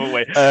 haven't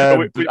we?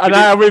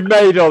 We've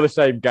made all the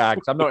same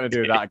gags. I'm not going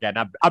to do that again.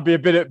 I'd be a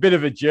bit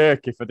of a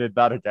jerk if I did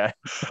that again.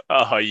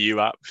 Oh, you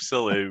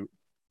absolute!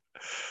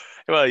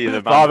 Well, you're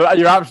the man.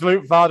 You're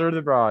absolute father of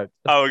the bride.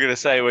 I was going to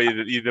say, well,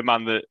 you're the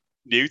man that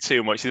knew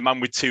too much. You're the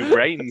man with 2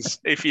 brains.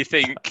 If you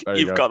think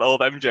you've got all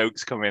them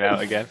jokes coming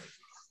out again.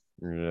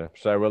 Yeah,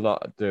 so we'll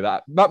not do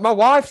that. But my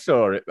wife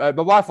saw it. My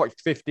wife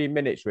watched 15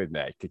 minutes with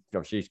me.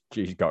 She's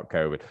got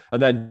COVID,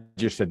 and then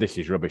just said, "This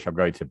is rubbish. I'm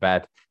going to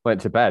bed."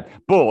 Went to bed.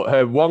 But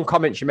her one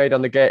comment she made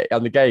on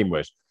the game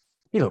was,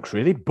 "He looks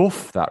really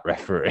buff. That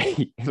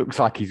referee. He looks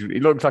like he's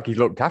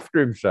looked after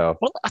himself."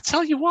 Well, I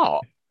tell you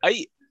what,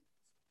 I'd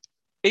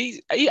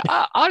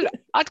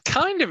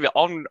kind of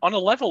on a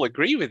level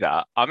agree with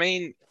that. I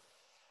mean,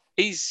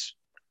 he's.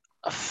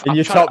 In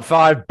your top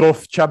 5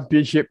 buff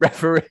championship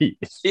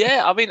referees.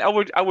 Yeah, I mean,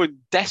 I would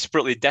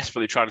desperately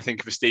trying to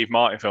think of a Steve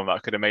Martin film that I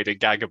could have made a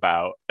gag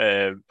about.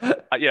 I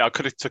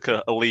could have took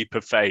a leap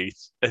of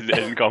faith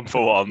and gone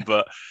for one,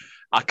 but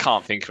I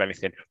can't think of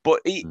anything. But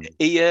he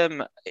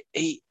not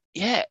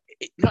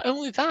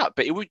only that,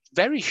 but it was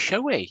very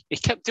showy. He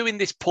kept doing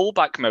this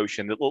pullback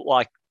motion that looked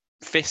like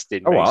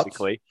fisting,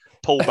 basically.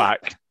 Pull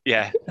back.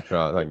 Yeah,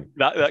 right,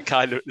 that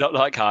kind of, not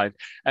that kind,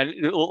 and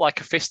it looked like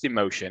a fisting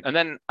motion. And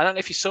then I don't know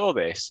if you saw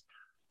this.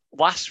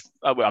 We're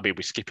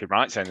skipping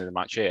right to the end of the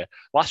match here.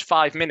 Last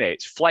 5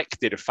 minutes, Fleck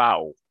did a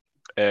foul.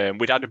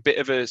 We'd had a bit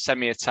of a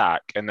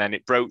semi-attack, and then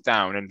it broke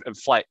down, and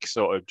Fleck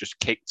sort of just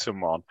kicked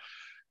someone.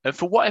 And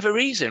for whatever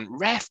reason,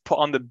 ref put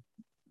on the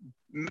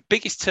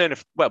bigger turn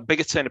of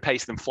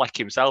pace than Fleck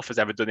himself has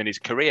ever done in his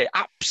career.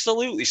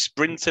 Absolutely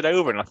sprinted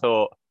over, and I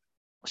thought,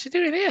 what's he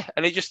doing here?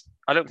 And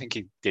I don't think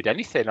he did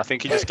anything. I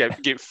think he just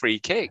gave free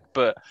kick.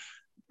 But,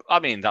 I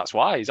mean, that's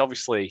why. He's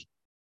obviously,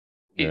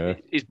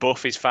 he's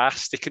buff, he's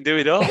fast, he can do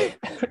it all.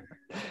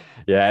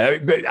 Yeah,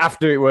 but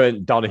after it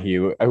weren't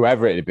Donahue,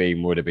 whoever it had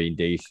been would have been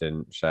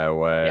decent.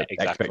 So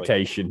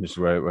expectations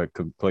were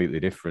completely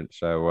different.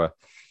 So,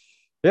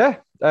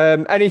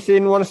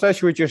 anything you want to say?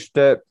 Should we just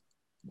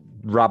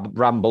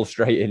ramble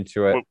straight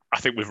into it? Well, I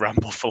think we've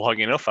rambled for long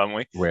enough, haven't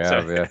we? We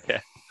have, yeah.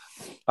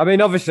 I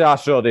mean, obviously, I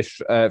saw this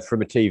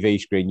from a TV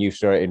screen. You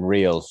saw it in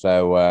real,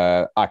 so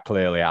I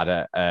clearly had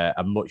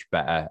a much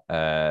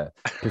better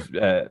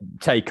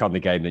take on the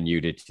game than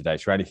you did today.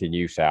 So anything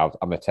you say, I'm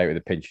going to take with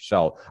a pinch of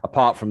salt.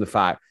 Apart from the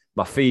fact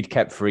my feed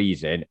kept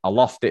freezing, I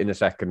lost it in the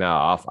second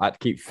half. I had to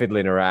keep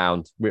fiddling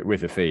around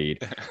with the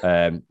feed.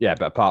 Yeah,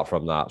 but apart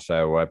from that,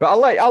 so but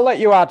I'll let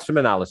you add some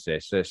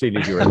analysis, seeing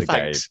as you're in the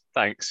game.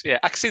 Thanks. Yeah,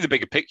 I can see the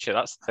bigger picture.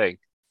 That's the thing.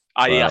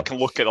 I can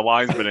look at the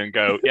linesman and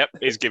go, "Yep,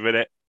 he's giving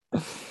it."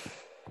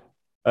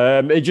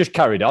 It just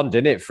carried on,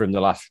 didn't it? From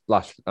the last.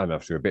 I know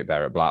we're a bit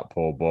better at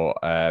Blackpool, but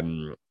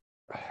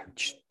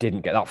just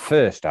didn't get that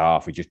first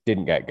half. We just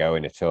didn't get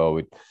going at all.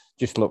 We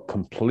just looked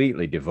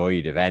completely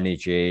devoid of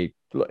energy.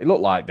 It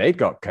looked like they'd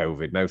got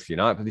COVID, most of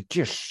United, but they're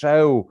just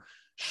so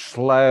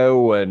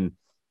slow and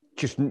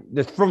just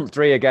the front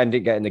three again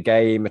didn't get in the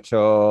game at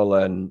all.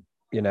 And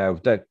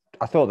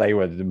I thought they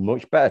were the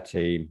much better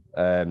team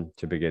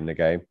to begin the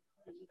game.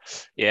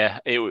 Yeah,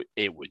 it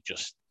was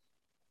just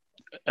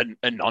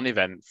a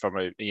non-event from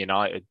a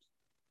United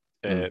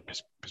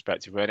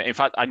perspective. In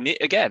fact, I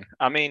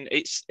mean,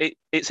 it's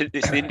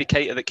the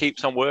indicator that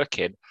keeps on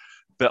working.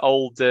 The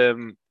old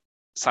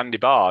Sandy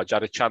Barge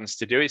had a chance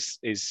to do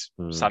his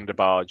Sandy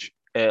Barge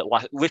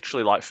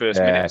literally like first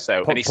minute or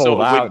so, and he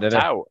sort of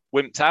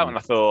wimped out, and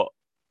I thought,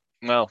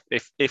 well,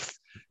 if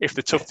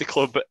the Tufty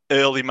Club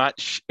early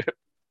match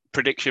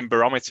prediction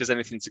barometer is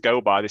anything to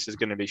go by, this is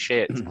going to be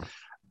shit,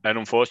 and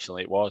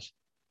unfortunately, it was.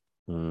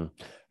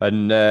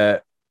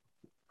 And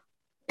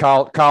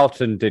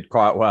Carlton did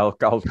quite well.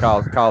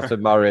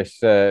 Carlton Morris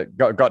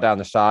got down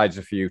the sides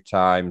a few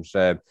times.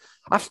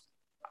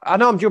 I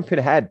know I'm jumping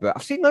ahead, but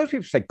I've seen loads of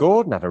people say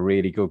Gordon had a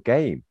really good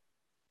game.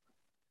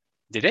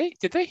 Did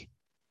he?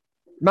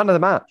 Man of the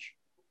match.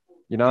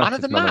 Man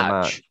of the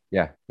match?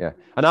 Yeah.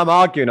 And I'm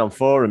arguing on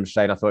forums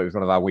saying I thought he was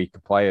one of our weaker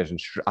players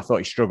and I thought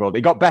he struggled.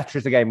 He got better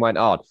as the game went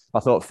on. I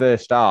thought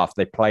first half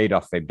they played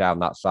off him down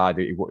that side.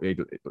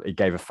 He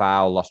gave a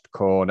foul, lost a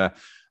corner.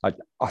 I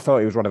thought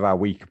he was one of our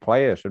weaker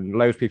players, and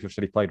loads of people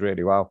said he played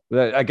really well.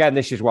 Again,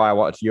 this is why I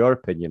wanted your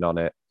opinion on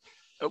it.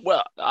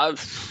 Well,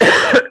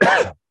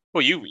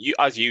 you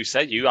as you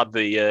said, you had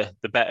the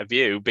better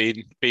view,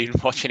 being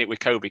watching it with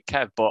Kobe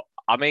Kev. But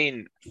I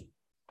mean,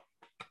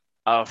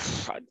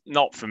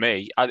 not for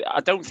me. I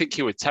don't think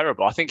he was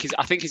terrible. I think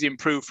he's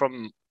improved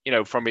from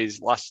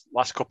his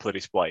last couple of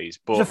displays.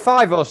 But it's a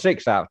 5 or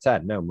 6 out of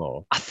 10, no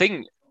more. I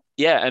think,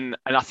 yeah, and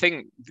I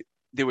think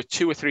there were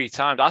 2 or 3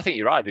 times. I think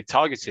you're right. They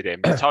targeted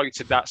him. They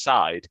targeted that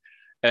side,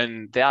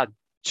 and they had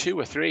 2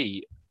 or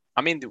 3.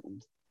 I mean,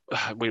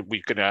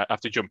 we're gonna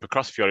have to jump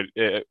across if you're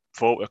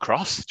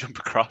jump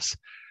across.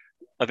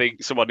 I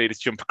think someone needed to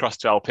jump across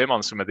to help him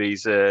on some of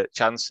these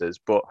chances.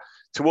 But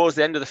towards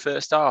the end of the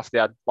first half, they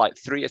had like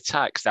 3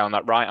 attacks down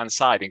that right-hand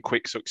side in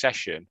quick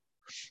succession,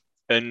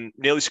 and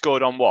nearly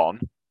scored on one,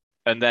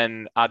 and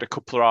then had a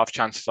couple of half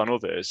chances on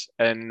others.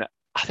 And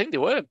I think they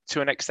were, to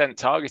an extent,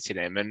 targeting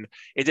him, and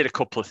he did a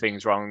couple of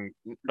things wrong.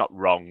 Not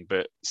wrong,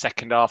 but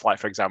second half, like,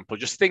 for example,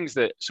 just things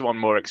that someone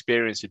more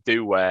experienced would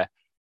do where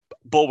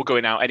ball were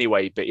going out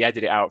anyway, but he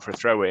headed it out for a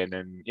throw-in,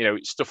 and,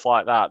 stuff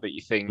like that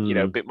you think,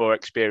 a bit more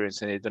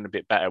experience and he'd done a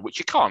bit better, which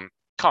you can't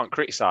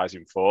criticise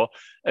him for.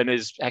 And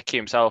as Hecky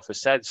himself has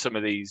said, some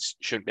of these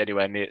shouldn't be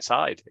anywhere near its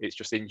side. It's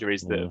just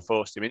injuries that have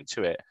forced him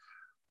into it.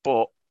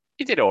 But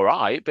he did all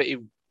right, but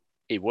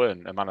he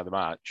weren't a man of the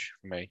match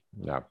for me.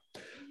 No.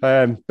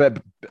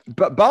 But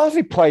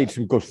Barnsley played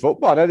some good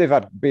football. I know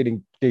they've been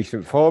in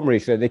decent form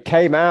recently. They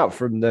came out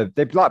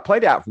they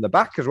played it out from the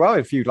back as well in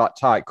a few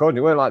tight corners.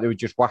 It weren't like they were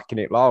just whacking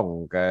it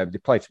long. They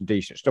played some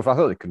decent stuff. I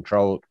thought they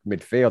controlled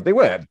midfield. They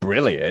weren't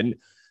brilliant,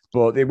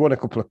 but they won a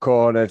couple of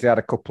corners. They had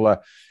a couple of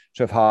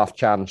sort of half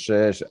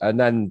chances, and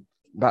then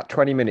about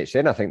 20 minutes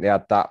in, I think they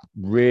had that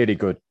really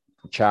good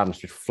chance,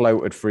 just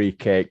floated free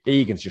kick.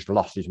 Egan's just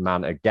lost his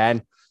man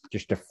again.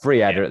 Just a free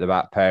header at the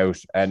back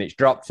post, and it's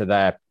dropped to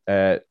their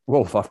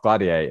Wolf off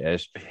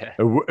Gladiators,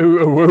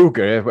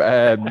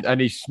 Awuga,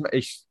 and he's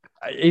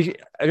I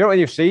don't know if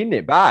you've seen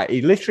it back.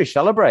 He's literally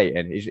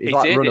celebrating. He's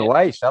like run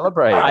away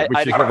celebrating,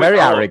 which is very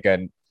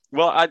arrogant.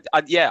 Well,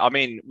 I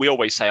mean, we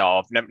always say,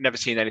 I've never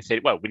seen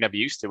anything. Well, we never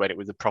used to when it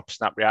was the proper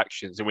snap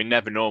reactions, and we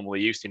never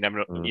normally used to.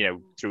 Never,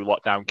 through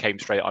lockdown, came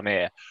straight on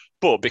air.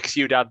 But because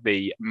you'd had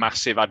the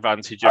massive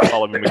advantage of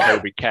following with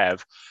Kobe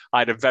Kev, I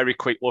had a very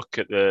quick look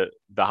at the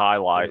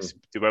highlights.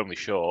 They were only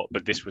short,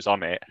 but this was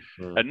on it.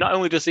 And not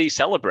only does he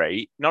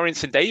celebrate,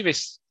 Norrington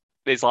Davis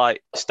is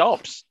like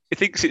stops. He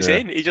thinks it's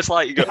in. He just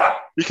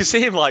you can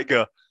see him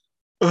go,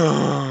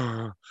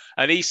 ugh.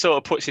 And he sort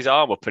of puts his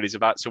arm up and he's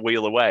about to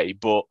wheel away,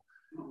 but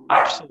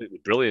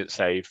absolutely brilliant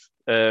save.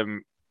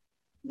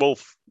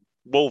 Wolf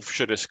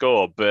should have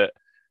scored, but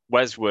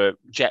Wes were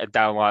jetted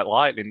down like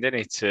lightning, didn't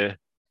he, to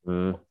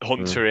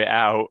Hunter it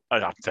out. I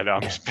don't know,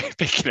 I'm just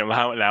picking them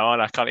out now,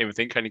 and I can't even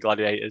think of any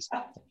Gladiators.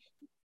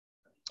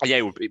 Yeah,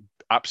 it would be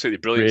absolutely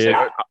brilliant.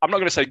 Really? I'm not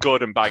going to say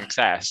Gordon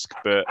Banks-esque,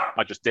 but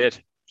I just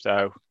did.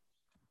 So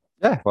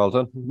Yeah, well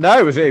done. No,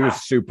 it was a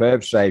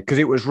superb save because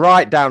it was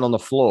right down on the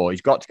floor.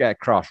 He's got to get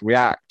across,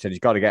 react, and he's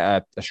got to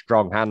get a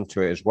strong hand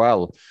to it as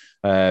well.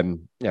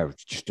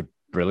 It's just a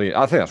brilliant.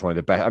 I think that's one of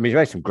the best. I mean, he's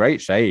made some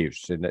great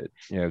saves in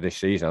this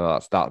season.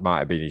 That might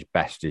have been his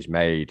best he's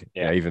made.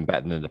 Yeah. Even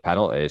better than the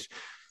penalties.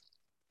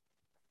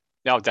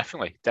 No,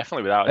 definitely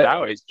without a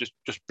doubt. It's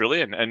just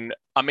brilliant. And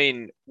I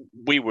mean,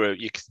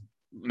 you could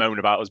moan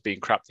about us being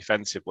crap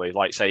defensively.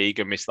 Like say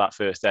Egan missed that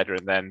first header,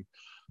 and then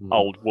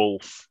old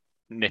Wolf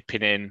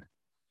nipping in.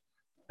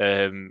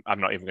 I'm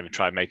not even going to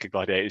try and make a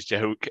Gladiators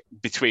joke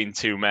between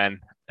two men.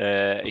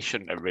 He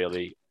shouldn't have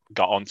really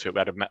got onto it. We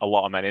had a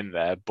lot of men in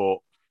there, but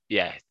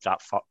yeah,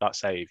 that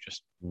save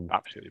just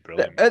absolutely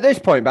brilliant. At this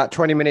point, about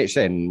 20 minutes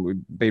in, we've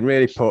been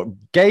really put.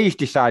 Gage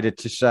decided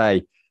to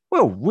say,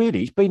 "Well,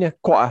 really, it's been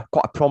quite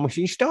a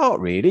promising start.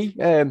 Really,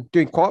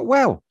 doing quite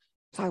well."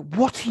 It's like,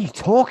 what are you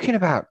talking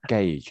about,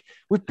 Gage?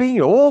 We've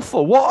been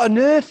awful. What on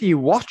earth are you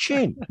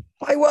watching?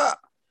 Like what?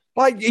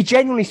 Like he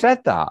genuinely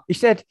said that. He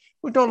said,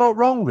 "We've not a lot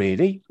wrong,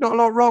 really. Not a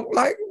lot wrong."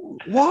 Like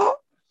what?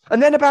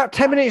 And then about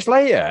 10 minutes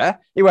later,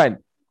 he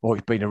went, "Oh,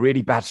 it's been a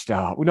really bad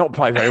start. We're not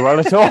playing very well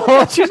at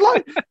all." She's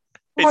like,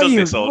 what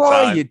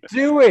are you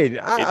doing?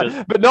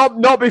 But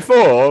not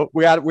before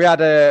we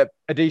had a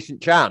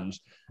decent chance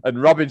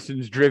and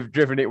Robinson's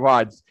driven it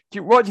wide.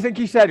 What do you think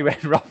he said when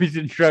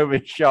Robinson drove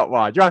his shot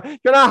wide? Do you want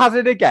to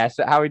hazard a guess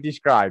at how he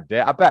described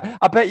it?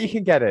 I bet you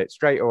can get it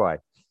straight away.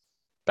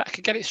 But I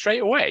can get it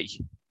straight away.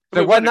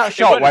 So when that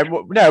shot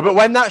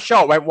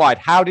went wide,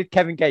 how did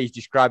Kevin Gage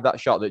describe that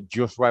shot that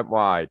just went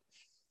wide?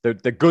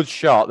 The good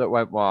shot that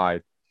went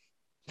wide.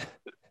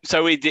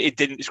 So he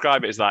didn't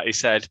describe it as that. He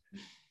said,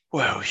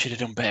 "Well, we should have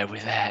done better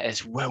with that.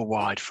 It's well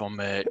wide from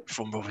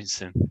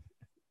Robinson."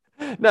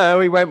 No,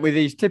 he went with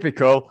his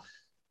typical.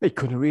 He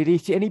couldn't really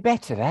hit it any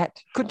better.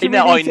 Couldn't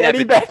really hit it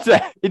any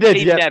better. He did.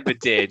 He never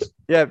did.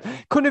 Yeah,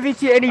 couldn't have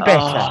hit it any better.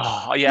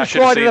 Oh, yeah,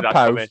 just wide of the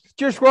post.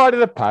 Just wide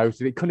of the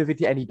post, and he couldn't have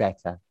hit it any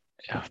better.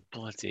 Oh,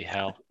 bloody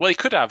hell. Well, he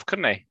could have,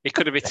 couldn't he? He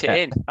could have hit it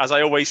in, as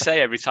I always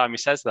say every time he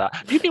says that.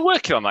 Have you been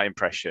working on that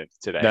impression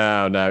today?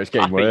 No, it's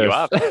getting worse.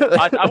 I think you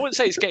have. I wouldn't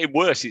say it's getting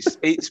worse.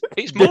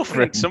 It's more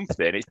than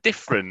something. It's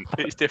different.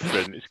 It's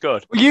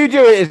good. Well, you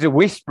do it as a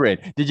whispering.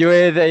 Did you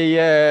hear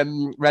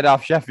the Red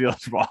Half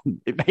Sheffield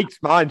one? It makes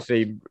mine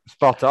seem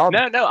spot on.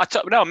 No,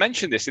 I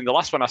mentioned this in the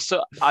last one.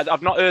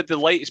 I've not heard the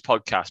latest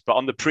podcast, but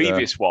on the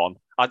previous one,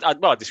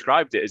 I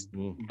described it as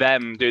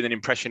them doing an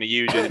impression of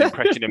you, doing an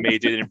impression of me,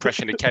 doing an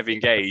impression of Kevin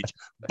Gage,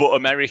 but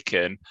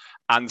American,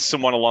 and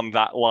someone along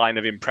that line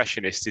of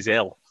impressionist is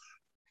ill.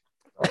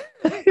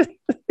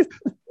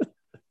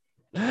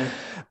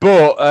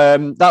 But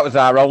that was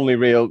our only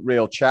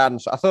real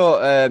chance. I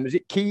thought, is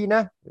it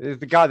Keener? It was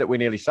the guy that we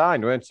nearly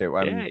signed, weren't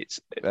it?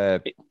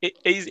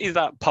 He's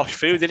that posh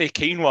food, isn't he?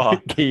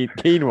 Quinoa.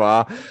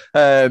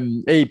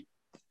 Quinoa.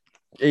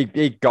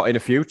 He got in a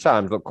few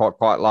times, looked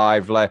quite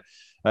lively.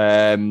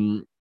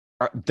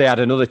 They had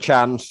another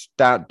chance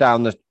down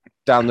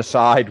the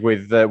side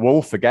with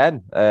Wolf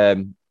again,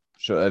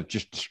 sort of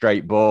just a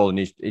straight ball, and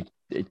he's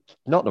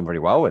not done very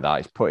well with that.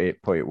 He's put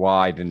it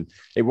wide, and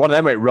one of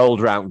them it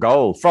rolled around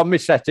goal from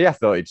Missetti. I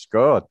thought he'd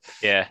scored.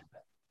 Yeah,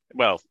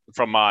 well,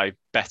 from my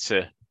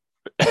better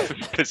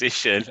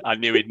position, I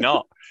knew he'd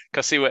not,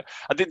 because I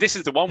think this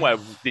is the one where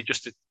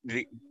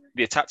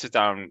the attacks are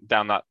down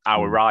that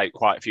our right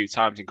quite a few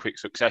times in quick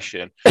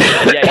succession.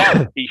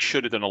 Yeah, he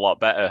should have done a lot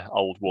better,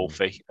 old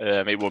Wolfie.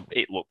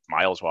 It looked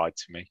miles wide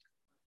to me.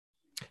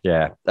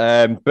 Yeah,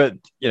 but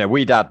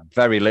we'd had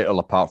very little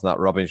apart from that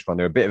Robinson one.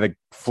 There was a bit of a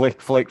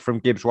flick from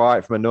Gibbs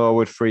White from a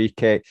Norwood free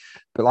kick,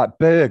 but like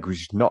Berg was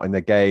just not in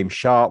the game.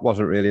 Sharp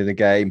wasn't really in the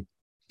game.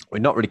 We're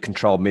not really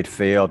controlled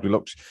midfield. We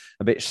looked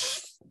a bit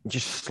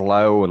just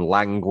slow and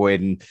languid,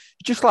 and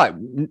just like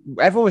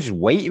everyone was just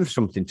waiting for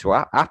something to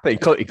happen,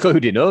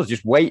 including us.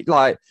 Just wait,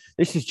 like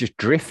this is just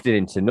drifting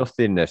into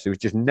nothingness. There was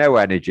just no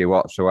energy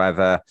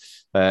whatsoever.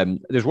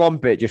 There's one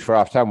bit just for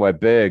half time where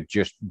Berg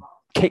just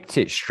kicked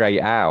it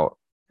straight out.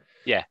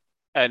 Yeah,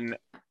 and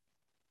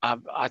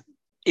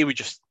he was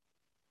just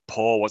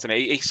poor, wasn't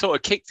he? He sort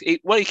of kicked it.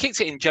 Well, he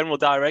kicked it in general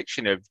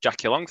direction of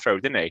Jackie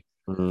Longthrow, didn't he?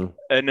 Mm-hmm.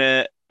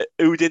 And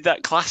who did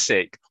that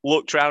classic?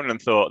 Looked around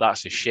and thought,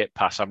 "That's a shit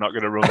pass. I'm not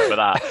going to run for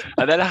that."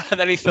 and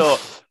then he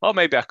thought, "Oh,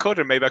 maybe I could,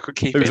 and maybe I could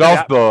keep it."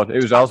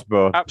 It was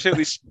Osborne.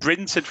 Absolutely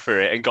sprinted for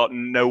it and got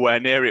nowhere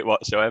near it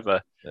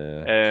whatsoever.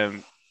 Yeah.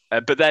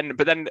 But then,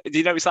 do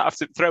you notice that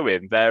after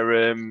throwing, they're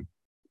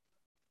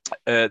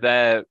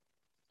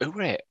who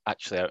were it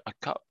actually? I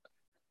can't.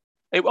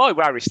 It was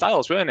Harry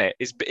Styles, weren't it?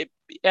 It's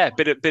a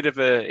bit of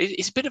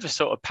a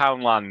sort of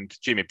Poundland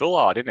Jimmy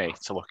Bullard, isn't he?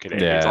 To look at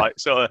it, it's like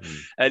sort of.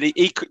 And do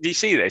you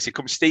see this? He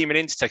comes steaming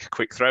in to take a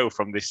quick throw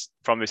from this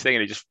thing,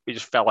 and he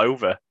just fell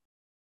over.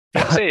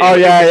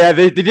 Yeah.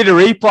 They did a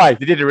replay.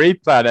 They did a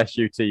replay on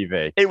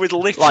SUTV. It was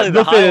literally like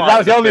nothing. That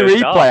was the only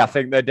replay I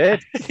think they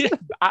did.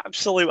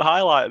 Absolute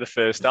highlight of the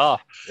first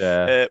half.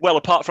 Yeah. Well,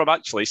 apart from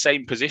actually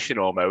same position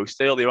almost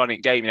earlier on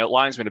in game,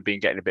 linesmen have been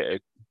getting a bit of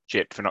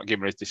gypped for not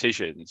giving us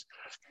decisions.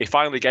 He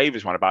finally gave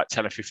us one about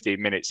 10 or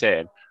 15 minutes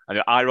in, and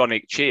an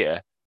ironic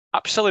cheer.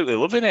 absolutely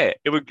loving it.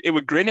 He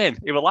were grinning.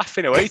 He were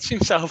laughing away to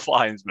himself,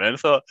 linesman. I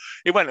thought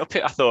he went up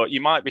it. I thought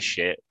you might be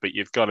shit, but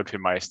you've gone up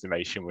in my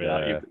estimation with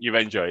that. You've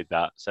enjoyed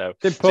that. So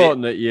it's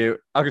important that you.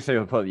 I can say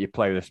important that you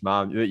play with a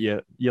smile. That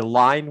you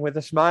line with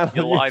a smile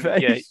on your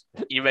face.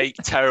 Yeah, you make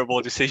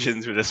terrible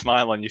decisions with a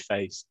smile on your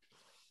face.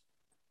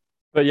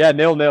 But yeah,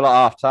 0-0 at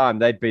half time.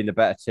 They'd been the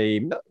better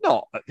team.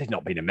 They've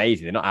not been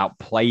amazing. They're not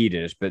outplayed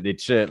us, but they'd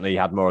certainly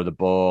had more of the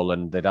ball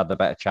and they'd had the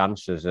better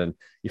chances. And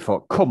you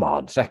thought, come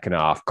on, second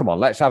half, come on,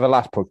 let's have a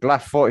last push,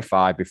 last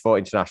 45 before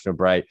international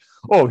break.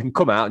 Or we can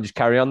come out and just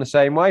carry on the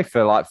same way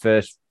for like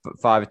first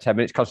 5 or 10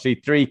 minutes,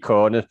 concede 3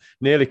 corners,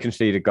 nearly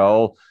concede a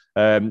goal.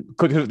 They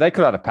could have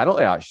had a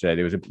penalty, actually.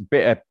 There was a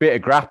bit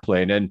of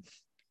grappling. And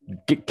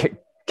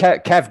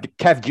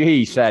Kev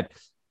G said,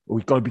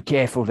 we've got to be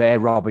careful there,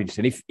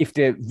 Robinson. If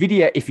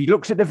he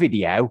looks at the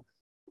video,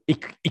 he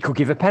could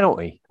give a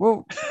penalty.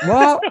 Well,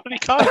 what?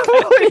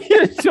 What are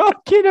you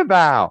talking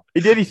about?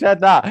 He said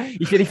that.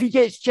 He said if he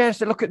gets a chance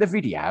to look at the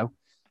video,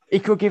 he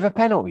could give a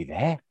penalty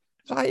there.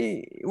 It's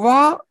like,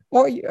 what?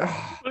 What?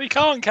 Well, he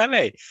can't, can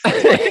he?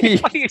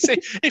 If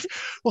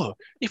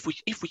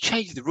we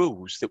change the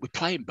rules that we're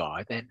playing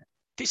by, then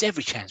there's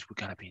every chance we're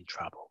going to be in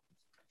trouble.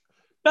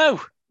 No.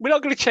 We're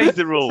not going to change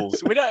the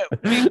rules. We've got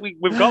what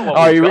we've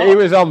got.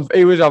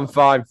 He was on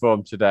fine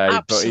form today.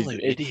 Absolute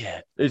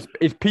idiot. His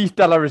piece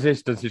de la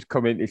resistance is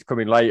coming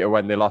later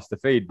when they lost the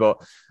feed. But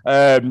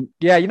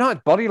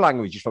United's body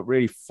language just looked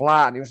really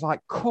flat, and it was like,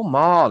 come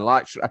on!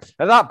 Like at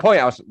that point,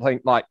 I was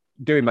like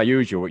doing my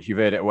usual, which you've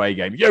heard at away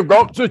game. You've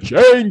got to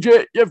change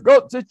it. You've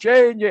got to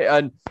change it.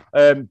 And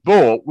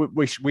but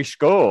we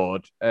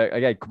scored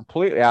again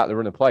completely out of the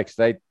run of play because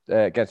they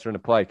against the run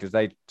of play because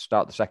they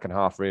start the second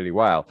half really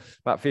well.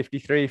 About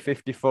 53,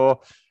 54,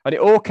 and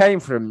it all came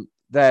from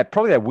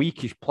probably their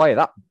weakest player.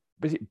 That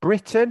was it,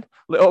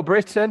 Little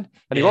Britain,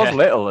 and he was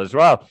little as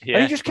well. Yeah.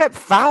 And he just kept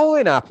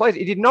fouling our players.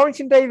 He did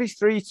Norrington Davies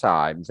 3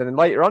 times, and then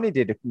later on he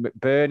did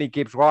McBurney,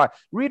 Gibbs White,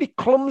 really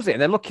clumsy,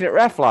 and then looking at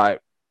ref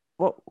like,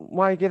 well,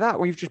 why give that?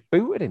 Well, you've just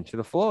booted him to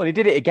the floor. And he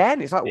did it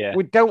again. It's like,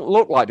 we don't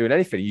look like doing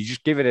anything. You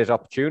just give it his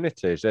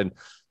opportunities. And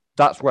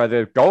that's where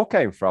the goal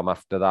came from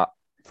after that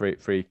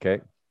free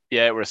kick.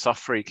 Yeah, it was a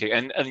soft free kick.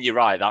 And you're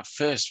right, that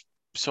first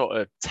sort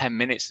of 10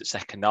 minutes the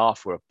second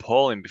half were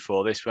appalling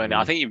before this, weren't it?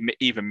 I think you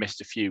even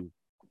missed a few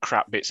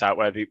crap bits out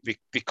where they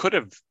could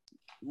have,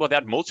 well, they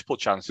had multiple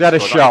chances. They had a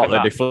shot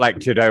that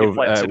deflected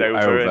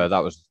over.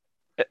 That was...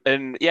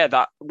 And yeah,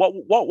 that what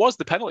was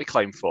the penalty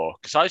claim for?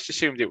 Because I just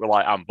assumed it were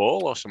like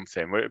handball or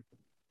something.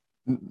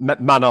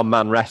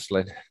 Man-on-man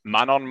wrestling.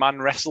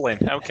 Man-on-man wrestling.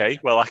 Okay,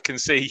 well, I can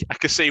see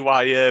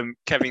why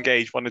Kevin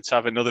Gage wanted to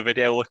have another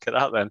video look at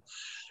that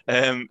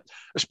then.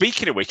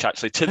 Speaking of which,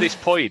 actually, to this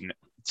point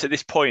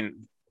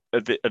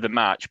of the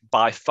match,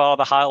 by far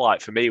the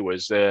highlight for me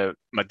was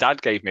my dad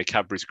gave me a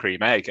Cadbury's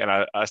cream egg, and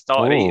I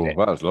started eating it.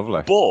 That was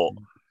lovely. But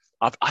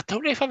I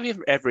don't know if I've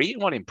ever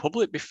eaten one in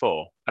public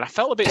before, and I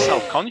felt a bit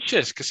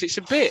self-conscious because it's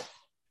a bit.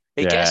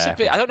 It gets a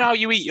bit. I don't know how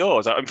you eat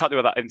yours. In fact, there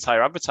was that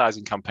entire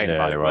advertising campaign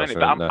about it, wasn't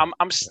it?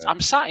 But I'm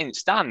sat in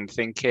stand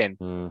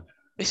thinking,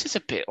 this is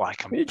a bit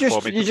like I'm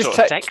performing some sort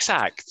of sex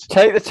act.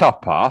 Take the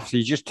top off. So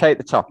you just take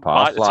the top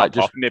off, bite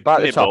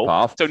the top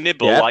off. So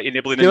nibble, like you're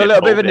nibbling. Do a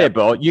little bit of a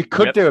nibble. You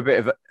could do a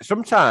bit of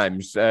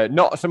sometimes,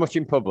 not so much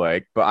in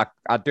public, but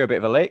I'd do a bit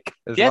of a lick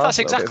as well. Yeah, that's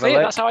exactly it.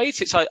 That's how I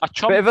eat it. So I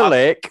chomp. Bit of a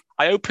lick.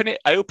 I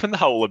open the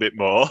hole a bit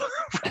more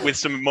with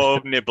some more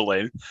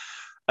nibbling,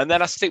 and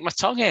then I stick my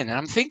tongue in, and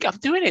I'm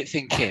doing it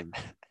thinking,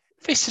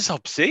 this is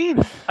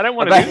obscene. I don't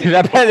want to do this.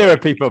 I bet there are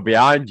people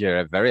behind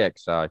you very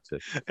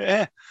excited.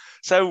 Yeah.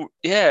 So,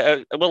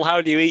 well,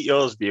 how do you eat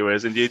yours,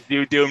 viewers? And do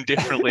you do them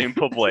differently in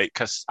public?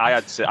 Because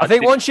I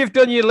think once you've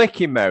done your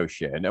licking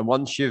motion and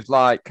once you've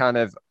like kind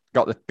of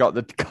got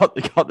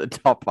the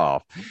top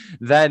off,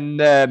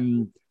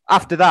 then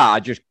after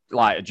that,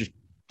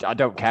 I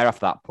don't care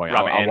after that point.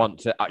 I want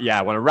to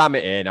ram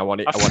it in. I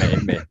want it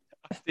in me.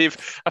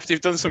 After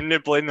you've done some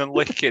nibbling and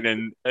licking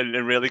and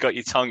really got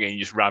your tongue in,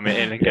 you just ram it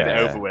in and get it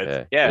over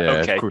with.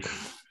 Yeah, okay. Cool.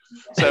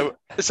 So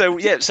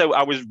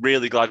I was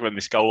really glad when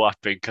this goal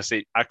happened because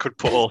I could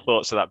put all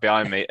thoughts of that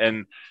behind me,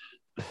 and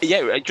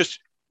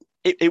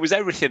it was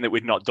everything that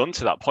we'd not done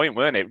to that point,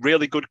 weren't it?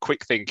 Really good,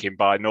 quick thinking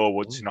by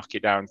Norwood to knock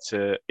it down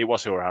to it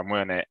was Horan,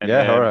 weren't it? And,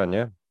 Horan,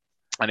 yeah.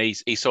 And he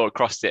sort of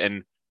crossed it,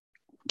 and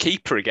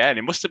keeper again.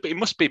 It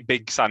must be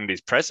Big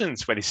Sandy's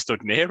presence when he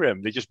stood near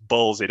him. They just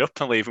balls it up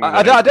and leave him.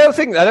 I don't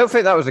think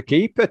that was a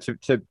keeper.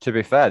 To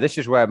be fair, this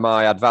is where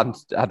my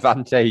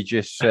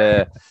advantageous.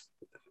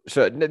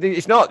 So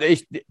it's not.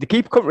 The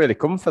keeper couldn't really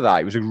come for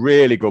that. It was a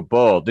really good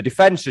ball. The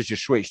defence has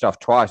just switched off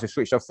twice. They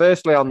switched off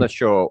firstly on the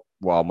short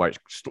one where it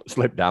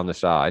slipped down the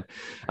side,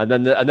 and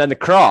then the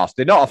cross.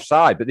 They're not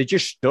offside, but they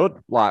just stood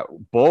like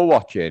ball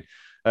watching.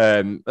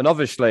 And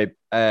obviously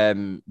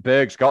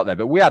Berg's got there,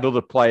 but we had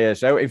other players.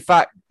 So in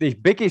fact, the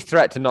biggest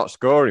threat to not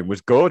scoring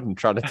was Gordon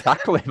trying to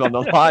tackle him on the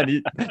line.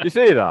 You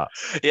see that?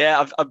 Yeah,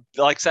 I've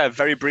like I said, I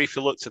very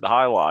briefly looked at the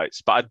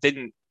highlights, but I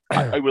didn't.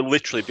 I were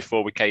literally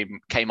before we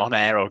came on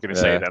air. I was going to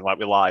say then, like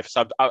we're live.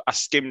 So I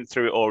skimmed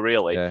through it all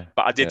really,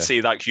 but I did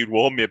see that 'cause you'd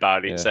warned me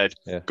about it and said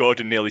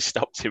Gordon nearly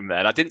stopped him there.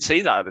 And I didn't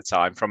see that at the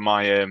time from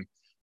my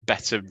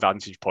better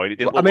vantage point. It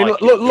didn't.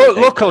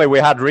 Luckily we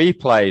had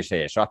replays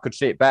here, so I could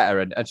see it better,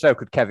 and so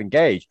could Kevin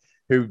Gage,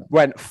 who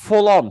went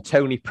full on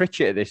Tony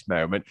Pritchett at this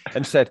moment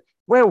and said,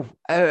 well,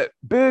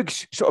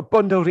 Berg's sort of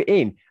bundled it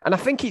in, and I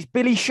think it's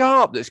Billy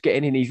Sharp that's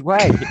getting in his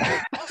way.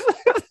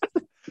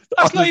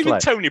 That's not even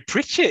Tony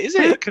Pritchett, is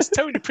it? Because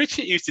Tony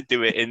Pritchett used to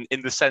do it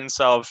in the sense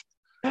of...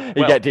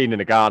 You get Dean and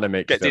the Garner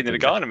mix. Get Dean and the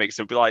Garner mix.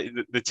 It'd be like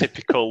the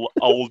typical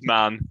old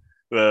man.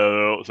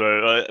 But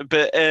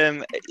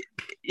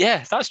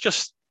that's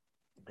just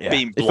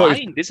being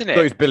blind, isn't it? I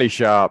thought it was Billy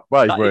Sharp.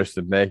 Well, he's worse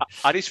than me.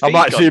 I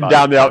might see him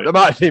down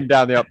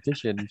the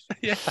opticians.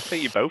 Yeah, I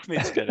think you both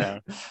need to go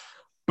down.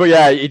 But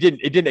yeah, he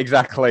didn't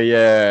exactly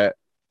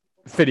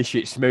finish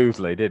it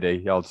smoothly, did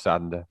he, old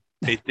Sander?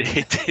 He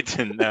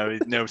didn't.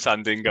 No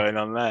sanding going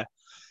on there.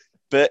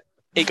 But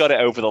he got it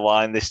over the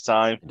line this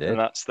time, and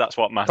that's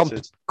what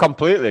matters.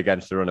 Completely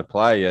against the run of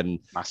play, and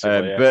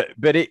massively,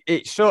 but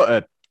it sort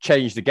of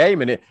changed the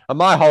game, and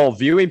my whole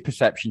viewing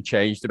perception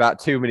changed about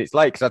 2 minutes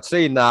late because I'd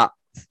seen that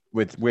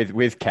with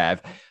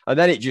Kev, and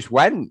then it just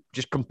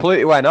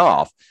completely went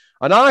off,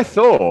 and I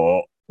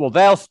thought, well,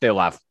 they'll still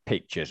have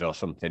pictures or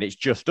something. It's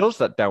just us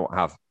that don't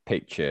have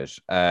pictures,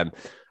 and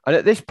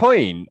at this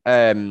point,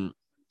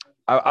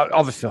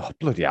 obviously,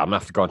 bloody hell, I'm going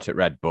to have to go onto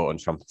Red Button,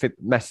 so I'm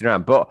messing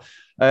around. But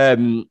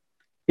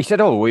he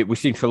said, we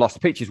seem to have lost the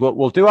pictures.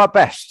 We'll do our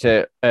best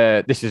to,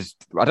 this is,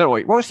 I don't know,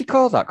 what was he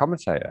called, that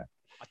commentator?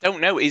 I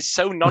don't know. He's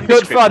so We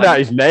nondescript. could find out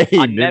his name.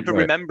 I never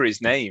remember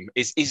his name.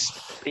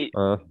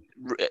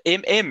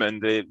 Him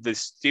and the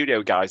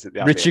studio guys that they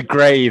have Richard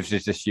Graves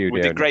is the studio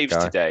with the Graves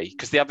guy. Today,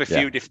 because they have a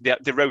few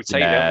different, they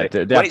rotate,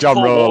 don't they have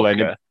John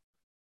Rowling.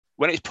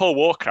 When it's Paul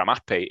Walker, I'm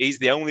happy. He's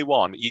the only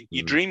one.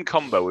 Your dream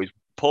combo is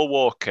Paul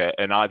Walker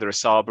and either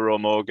Asaba or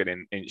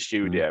Morgan in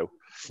studio.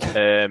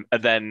 And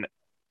then,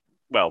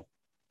 well,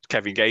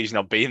 Kevin Gage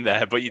not being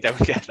there, but you don't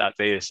get that,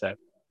 do you? So.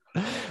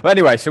 Well,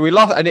 anyway, so we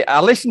lost, and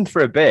I listened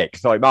for a bit,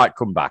 thought it might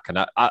come back, and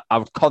I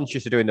was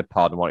conscious of doing the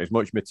pod and wanted as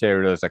much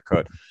material as I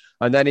could.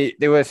 And then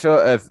they were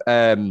sort of,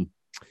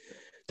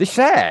 they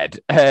said,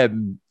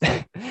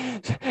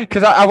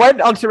 because I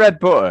went onto Red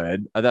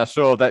Button and I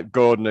saw that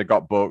Gordon had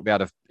got booked. They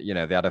had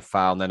a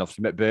foul, and then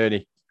obviously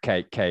McBurney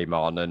came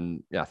on,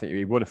 and I think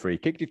he won a free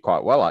kick. Did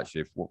quite well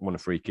actually. Won a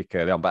free kick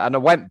early on, and I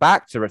went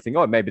back to think,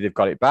 maybe they've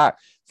got it back.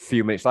 A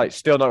few minutes later,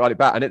 still not got it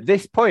back. And at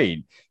this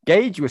point,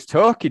 Gage was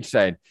talking,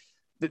 saying,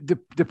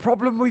 The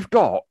problem we've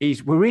got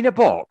is we're in a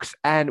box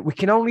and we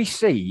can only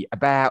see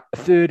about a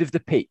third of the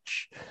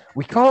pitch.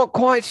 We can't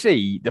quite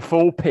see the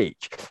full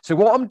pitch. So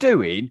what I'm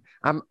doing,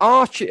 I'm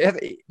arching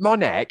my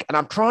neck and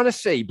I'm trying to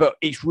see, but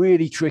it's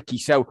really tricky.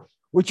 So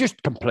we're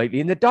just completely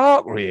in the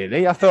dark,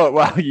 really. I thought,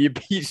 well,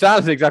 it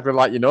sounds exactly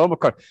like your normal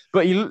con.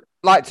 But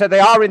like I said,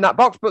 they are in that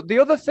box. But the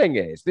other thing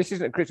is, this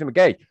isn't Chris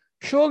McGee.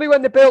 Surely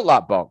when they built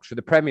that box for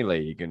the Premier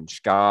League and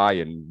Sky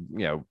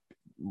and,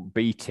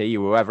 BT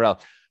or whoever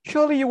else,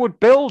 surely you would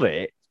build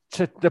it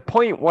to the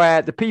point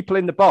where the people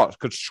in the box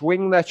could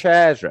swing their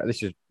chairs around.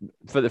 This is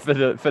for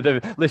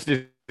the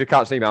listeners who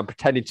can't see me. I'm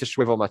pretending to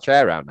swivel my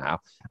chair around now,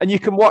 and you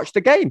can watch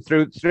the game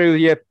through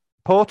your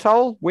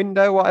porthole,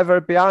 window,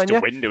 whatever behind you.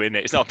 It's a window, isn't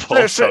it? It's not a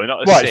porthole,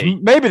 not a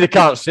seat. Maybe they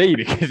can't see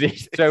because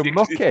it's so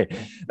mucky.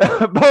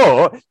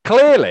 But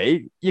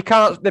clearly, you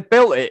can't. They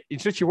built it in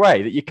such a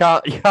way that you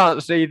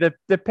can't see the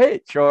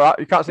pitch, or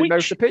you can't see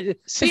most of the pitch.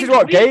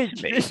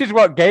 This is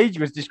what Gage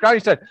was describing.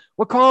 He said,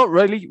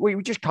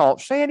 we just can't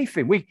say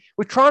anything.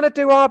 We're trying to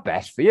do our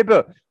best for you,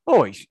 but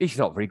it's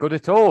not very good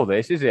at all,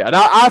 this, is it? And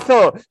I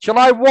thought, shall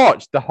I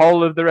watch the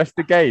whole of the rest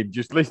of the game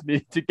just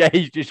listening to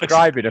Gage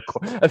describing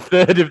a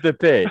third of the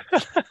pitch?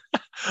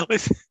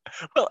 Listen,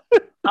 well,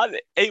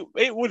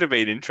 it would have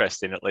been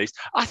interesting, at least.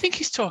 I think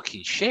he's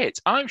talking shit.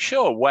 I'm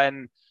sure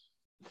when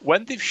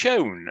they've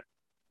shown...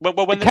 when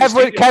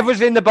Kev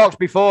was in the box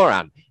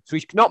beforehand, so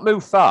he's not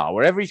moved far.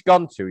 Wherever he's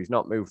gone to, he's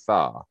not moved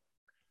far.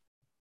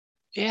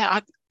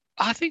 Yeah,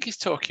 I think he's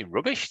talking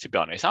rubbish, to be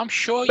honest. I'm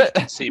sure you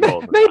can see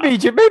more than maybe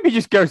that. Maybe he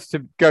just goes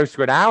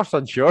to an house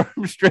on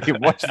Shoreham Street and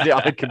watches it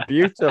on a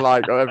computer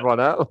like everyone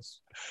else.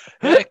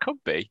 Yeah, it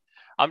could be.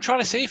 I'm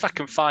trying to see if I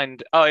can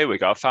find... Oh, here we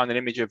go. I found an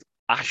image of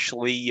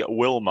Ashley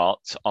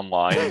Wilmot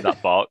online in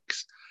that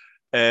box.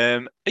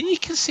 And you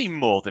can see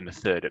more than a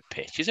third of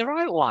pitch. He's a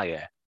right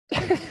liar.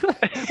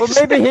 Well,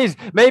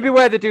 maybe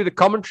where they do the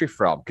commentary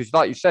from, because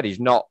like you said, he's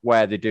not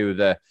where they do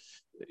the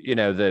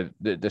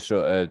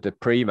sort of the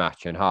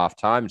pre-match and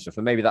half-time stuff,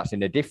 and maybe that's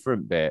in a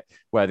different bit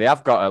where they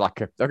have got I'm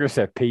going to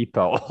say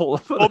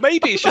peephole. Or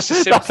maybe it's just a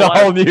simple... That's a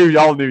whole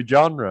new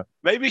genre.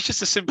 Maybe it's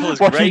just as simple as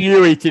watching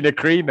you eating a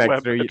cream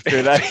egg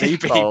through their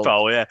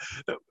peephole. Yeah,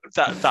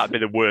 that'd be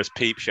the worst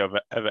peep show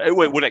ever. It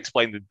would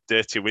explain the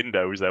dirty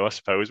windows, though, I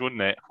suppose,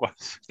 wouldn't it?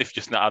 If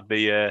just not had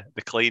the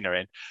cleaner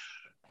in.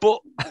 But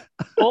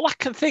all I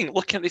can think,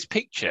 looking at this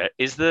picture,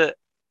 is that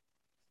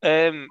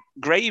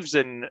Graves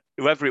and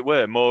whoever it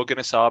were, Morgan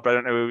or Sabre, I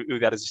don't know who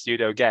they had as a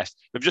studio guest,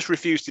 they've just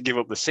refused to give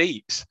up the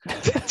seats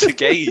to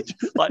Gage.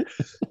 Like,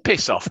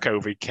 piss off,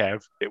 COVID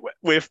Kev.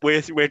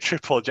 We're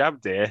triple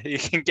jabbed here. You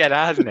can get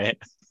out of it.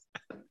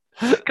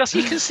 Because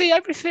he can see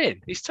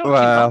everything. He's talking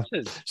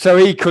nonsense. So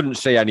he couldn't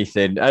see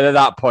anything. And at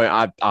that point,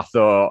 I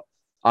thought,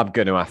 I'm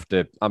gonna have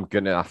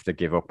to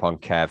give up on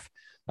Kev.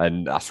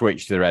 And I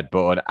switched to the red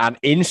button, and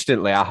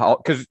instantly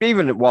because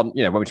even at when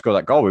we scored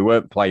that goal, we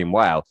weren't playing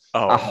well.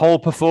 Our whole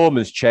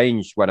performance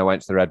changed when I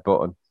went to the red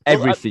button.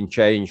 Everything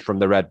changed from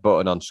the red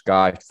button on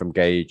Sky from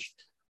Gage.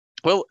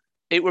 Well,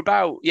 it were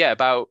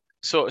about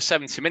sort of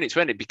 70 minutes,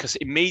 wasn't it? Because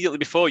immediately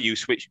before you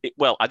switched,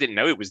 I didn't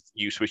know it was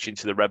you switching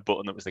to the red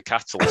button that was the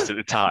catalyst at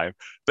the time.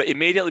 But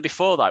immediately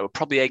before that, we're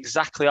probably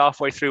exactly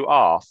halfway through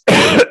half.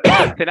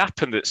 Something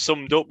happened that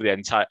summed up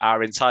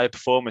our entire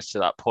performance to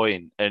that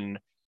point, and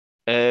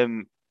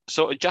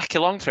sort of Jackie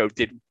Longthrow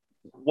did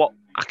what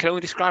I can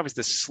only describe as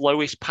the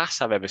slowest pass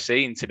I've ever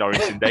seen to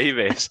Norrington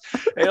Davis.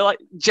 Like,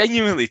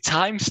 genuinely,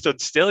 time stood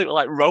still. It was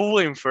like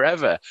rolling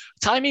forever.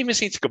 Time even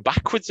seemed to go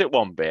backwards at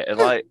one bit.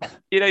 And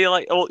you're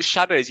like all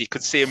shadows, you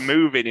could see him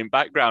moving in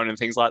background and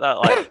things like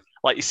that.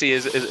 Like you see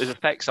as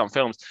effects on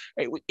films.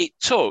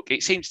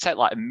 It seemed to take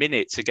like a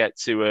minute to get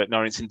to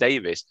Norrington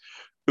Davis,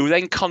 who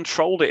then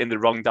controlled it in the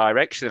wrong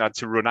direction and had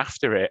to run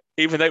after it,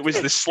 even though it was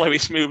the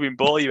slowest moving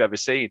ball you've ever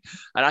seen.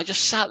 And I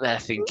just sat there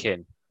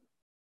thinking,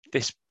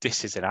 this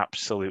is an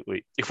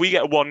absolutely... If we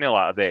get a 1-0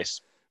 out of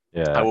this,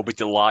 I will be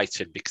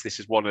delighted, because this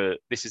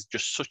is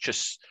just such a...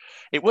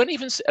 It weren't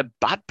even a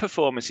bad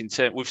performance in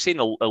terms... We've seen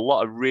a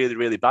lot of really,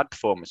 really bad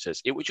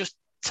performances. It was just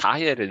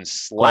tired and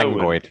slow.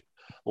 Languid.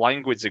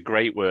 Languid's a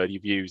great word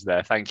you've used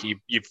there. Thank you.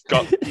 You've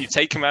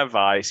taken my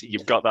advice.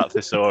 You've got that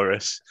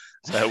thesaurus.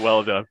 So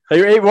well done.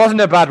 It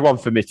wasn't a bad one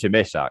for me to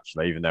miss,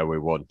 actually, even though we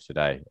won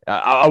today.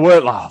 I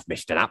weren't like, I've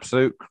missed an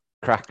absolute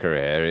cracker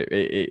here.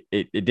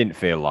 It didn't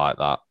feel like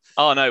that.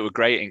 Oh no, it was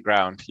great in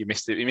ground. You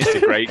missed it. You missed a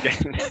great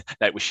game.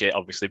 That was shit,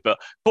 obviously, but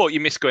you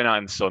missed going out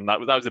in the sun. That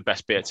was the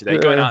best bit of today.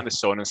 Going out in the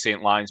sun and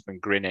seeing linesmen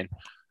grinning.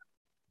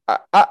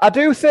 I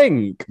do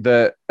think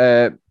that.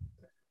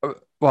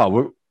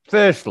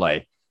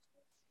 Firstly,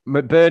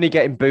 McBurney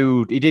getting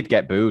booed. He did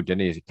get booed,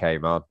 didn't he, as he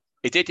came on?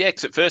 He did, yeah,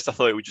 because at first I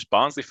thought it was just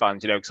Barnsley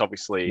fans, because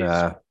obviously,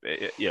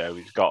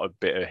 he's got a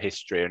bit of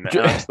history. And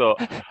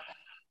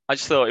I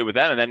just thought it was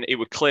them, and then it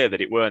was clear that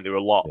it weren't. There were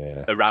a lot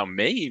around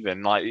me,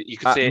 even. Like, you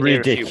could see it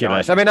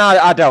ridiculous. I mean,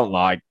 I don't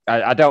like him.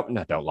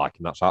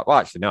 That's right. Well,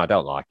 actually, no, I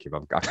don't like him.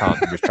 I can't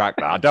retract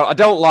that. I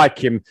don't like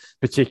him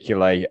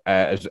particularly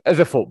as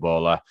a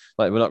footballer.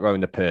 Like, we're not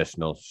going to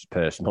personal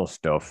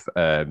stuff.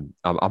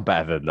 I'm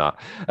better than that.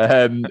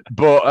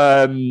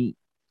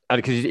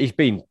 And because he's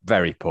been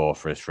very poor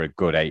for us for a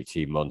good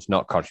 18 months,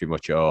 not contributing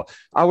much at all.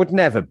 I would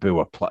never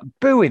boo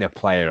booing a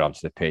player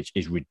onto the pitch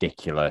is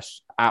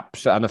ridiculous.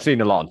 Absolutely. And I've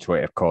seen a lot on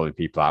Twitter calling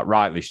people out,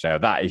 rightly so.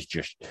 That is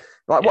just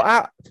like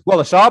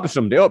the Sabre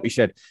summed it up. He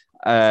said,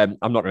 I'm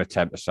not going to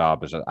attempt a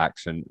Sabre's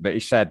accent, but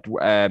he said,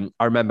 I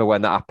remember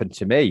when that happened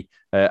to me.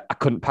 I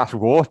couldn't pass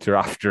water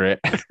after it.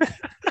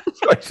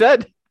 That's what he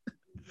said.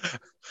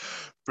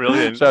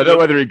 Brilliant. So I don't know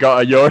whether he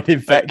got a urine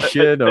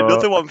infection or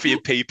another one for your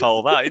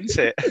peephole, that,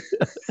 isn't it?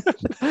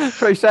 That's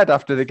what he said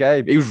after the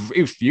game. He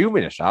was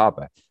fuming at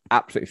Sabre,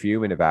 absolutely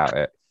fuming about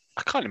it.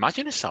 I can't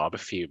imagine a Sabre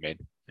fuming.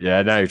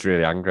 Yeah, no, he's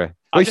really angry.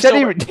 Well,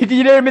 did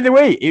you hear him in the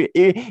week?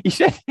 He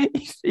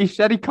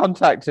said he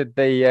contacted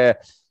the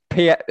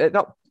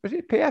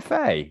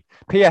PFA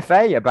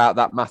about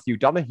that Matthew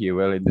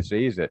Donoghue early in the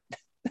season.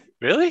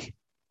 Really?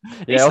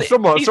 Yeah,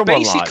 someone like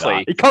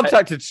that. He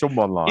contacted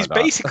someone like that.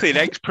 He's basically an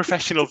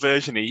ex-professional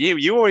version of you.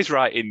 You always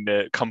write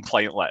in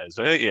complaint letters,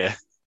 don't you?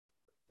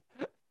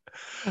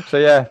 So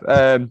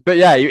yeah, but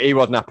yeah, he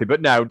wasn't happy. But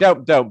no,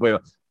 don't be.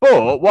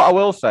 But what I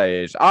will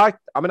say is, I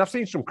mean, I've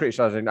seen some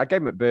criticising. I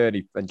gave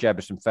McBurney and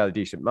Jebbison fairly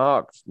decent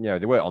marks.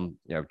 They weren't on.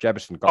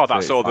 Jebbison got.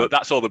 That's all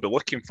they'll be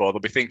looking for. They'll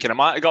be thinking, I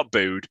might have got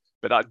booed,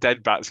 but that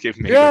dead bat's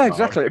given me. Yeah,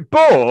 exactly.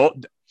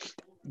 But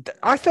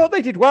I thought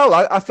they did well.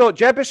 I thought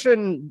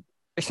Jebbison.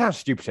 It sounds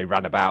stupid to say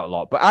ran about a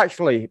lot, but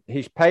actually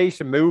his pace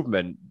and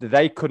movement,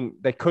 they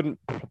couldn't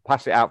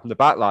pass it out from the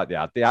back like they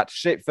had. They had to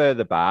sit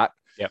further back.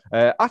 Yep.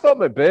 I thought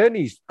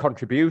McBurney's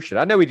contribution,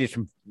 I know he did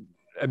some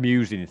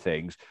amusing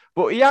things,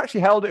 but he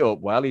actually held it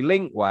up well. He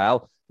linked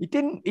well. He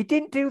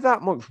didn't do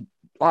that much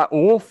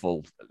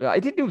awful. He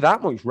didn't do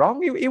that much wrong.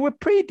 He was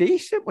pretty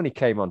decent when he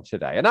came on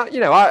today. And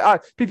I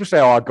people say,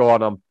 I'm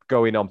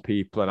going on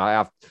people and I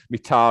have my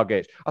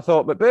targets. I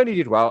thought McBurney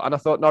did well, and I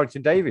thought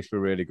Norrington Davis were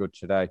really good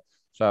today.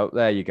 So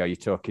there you go. You're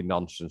talking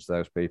nonsense,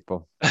 those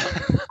people.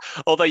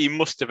 Although you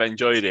must have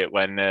enjoyed it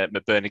when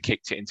McBurney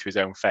kicked it into his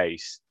own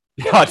face.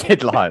 Yeah, I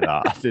did like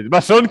that. My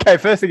son came,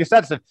 first thing he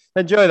said,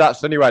 enjoy that,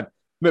 son. He went,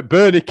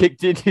 McBurney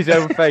kicked it in his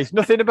own face.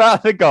 Nothing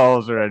about the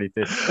goals or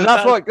anything. And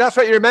that's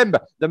what you remember.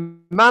 The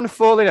man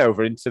falling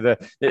over into the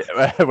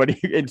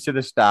into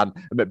the stand,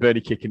 and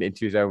McBurney kicking it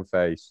into his own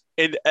face.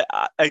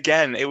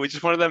 Again, it was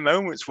just one of those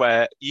moments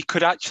where you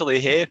could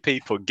actually hear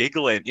people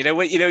giggling. You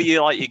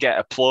get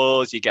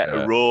applause, you get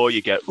a roar,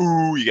 you get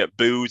ooh, you get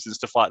boos and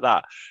stuff like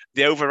that.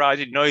 The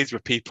overriding noise were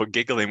people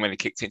giggling when he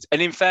kicked it.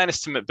 And in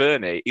fairness to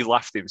McBurney, he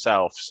laughed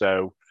himself.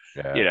 So,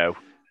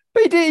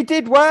 But he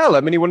did well.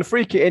 I mean, he won a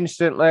free kick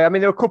instantly. I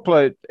mean, there were a couple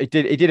of he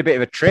did a bit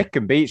of a trick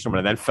and beat someone,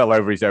 and then fell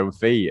over his own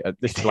feet.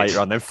 This is later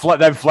on. Then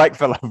Fleck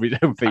fell over his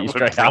own feet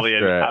straight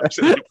after it.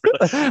 Absolutely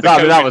brilliant.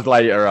 That was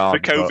later on. The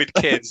COVID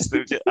kids.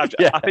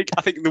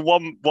 I think the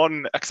one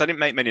because I didn't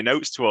make many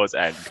notes towards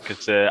the end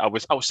because I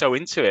was so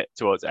into it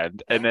towards the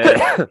end, and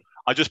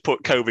I just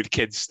put COVID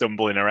kids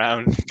stumbling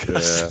around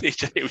because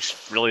it was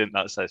brilliant.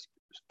 That says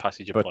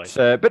passage of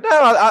play. But no,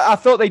 I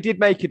thought they did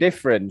make a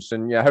difference,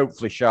 and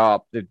hopefully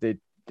Sharp did.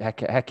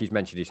 Hecky's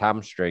mentioned his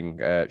hamstring,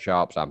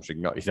 Sharp's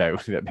hamstring, not his own.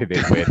 That'd be a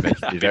bit weird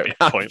mentioning his own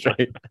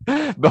hamstring.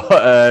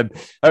 But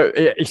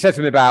he said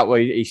something about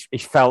he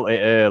felt it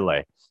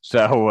early.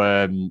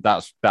 So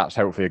that's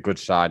hopefully a good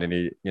sign.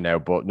 And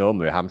but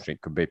normally a hamstring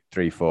could be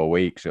 3-4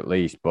 weeks at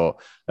least. But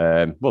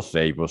we'll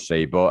see.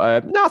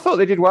 But no, I thought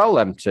they did well,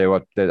 them two.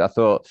 I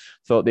thought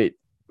that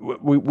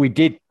we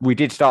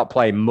did start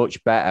playing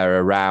much better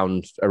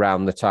around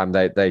the time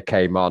they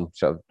came on.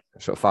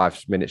 Sort of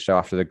 5 minutes so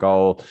after the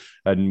goal,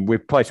 and we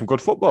played some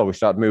good football. We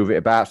started moving it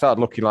about, started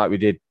looking like we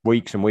did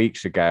weeks and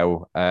weeks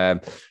ago.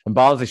 And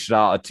Barnsley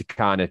started to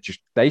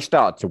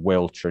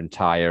wilter and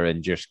tire,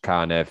 and just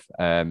kind of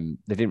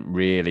they didn't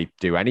really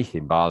do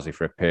anything, Barnsley,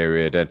 for a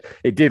period. And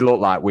it did look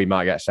like we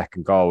might get a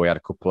second goal. We had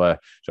a couple of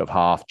sort of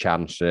half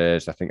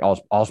chances. I think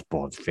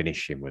Osborne's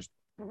finishing was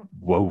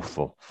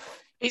woeful.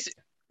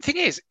 Thing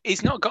is,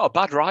 he's not got a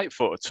bad right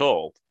foot at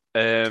all.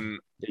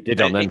 He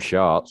did on them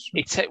shots.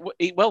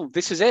 Well,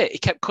 this is it. He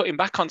kept cutting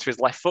back onto his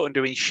left foot and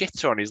doing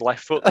shitter on his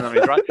left foot than on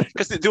his right.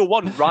 Because there were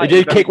one right. He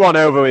did kick one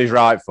over with his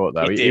right foot,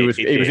 though. He was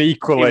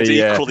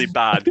equally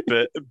bad.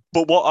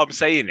 But what I'm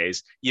saying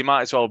is, you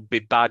might as well be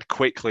bad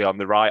quickly on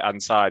the right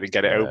hand side and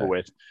get it over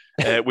with,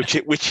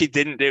 which he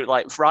didn't do.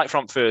 Like right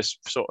from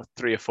first sort of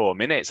 3 or 4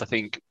 minutes, I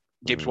think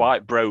Gibbs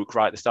White broke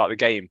right at the start of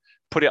the game.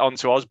 Put it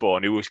onto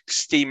Osborne, who was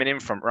steaming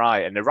in front right,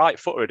 and the right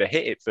footer had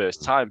hit it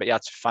first time, but he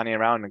had to fanny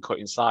around and cut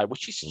inside,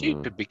 which is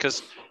stupid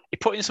because he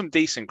put in some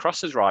decent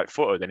crosses right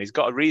footed, and he's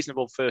got a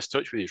reasonable first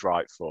touch with his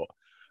right foot.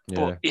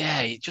 But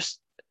he just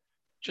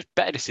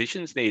better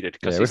decitions needed.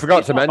 We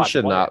forgot to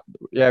mention that.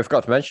 Yeah, we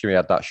forgot to mention he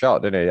had that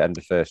shot, didn't he? End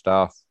of first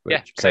half.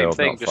 Yeah, same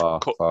thing. Just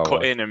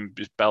cut in and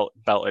just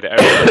belted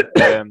it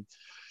over.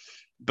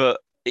 But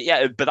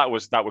that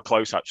was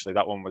close actually.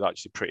 That one was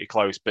actually pretty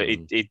close, but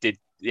it did.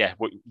 Yeah,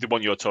 the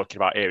one you're talking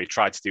about here, he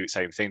tried to do the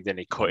same thing, then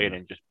he cut in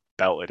and just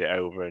belted it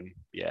over, and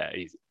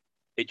it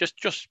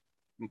just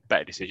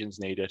better decisions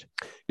needed.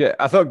 Yeah,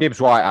 I thought Gibbs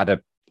White had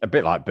a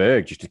bit like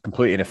Berg, just a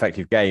completely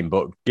ineffective game,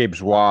 but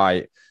Gibbs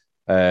White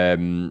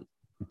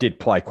did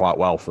play quite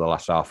well for the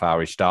last half hour.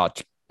 He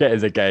started to get in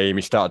the game,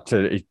 he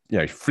started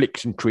to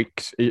flicks and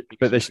tweaks,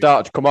 but they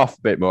started to come off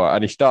a bit more,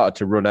 and he started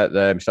to run at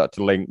them, started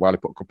to link while he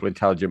put a couple of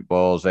intelligent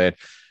balls in.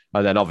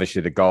 And then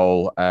obviously the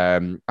goal,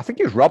 I think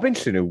it was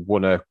Robinson who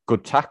won a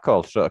good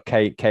tackle, sort of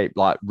Kate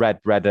like read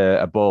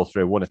a ball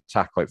through, won a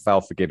tackle, it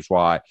fell for Gibbs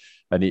White,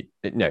 and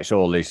it's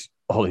all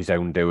his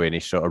own doing.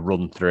 He sort of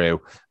run through,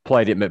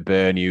 played it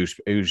McBurney,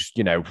 who's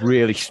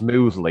really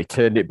smoothly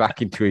turned it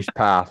back into his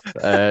path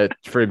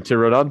for him to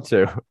run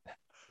onto.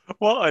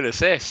 What an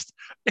assist!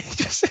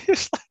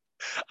 It's like,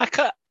 I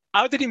can't.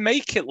 How did he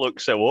make it look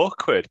so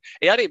awkward?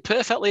 He had it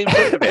perfectly in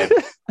front of him,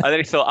 and then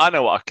he thought, I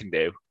know what I can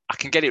do. I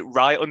can get it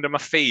right under my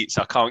feet,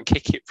 so I can't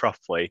kick it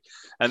properly.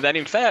 And then,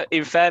 in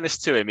fairness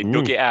to him, he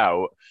dug it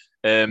out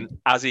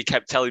as he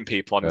kept telling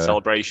people on the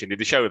celebration. Did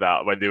they show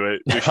that when they were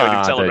showing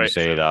him celebrate? I didn't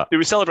see that. They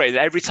were celebrating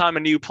every time a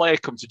new player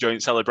comes to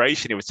join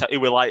celebration. He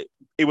were like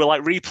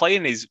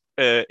replaying his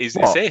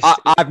assist.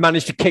 I've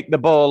managed to kick the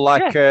ball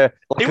like a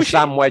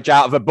sand wedge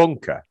out of a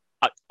bunker.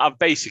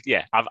 I've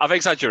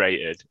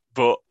exaggerated,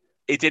 but.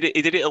 He did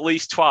it at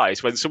least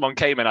twice when someone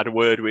came and had a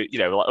word with,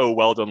 like, oh,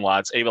 well done,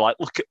 lads. He was like,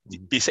 look,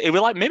 he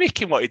was like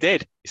mimicking what he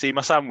did. You see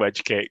my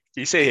sandwich kick?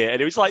 You see it? And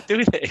he was like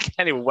doing it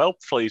again. He was well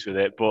pleased with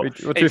it. But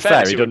to be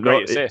fair, he doesn't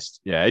great assist.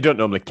 He don't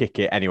normally kick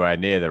it anywhere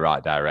near the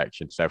right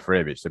direction. So for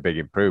him, it's a big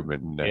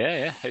improvement. Isn't it?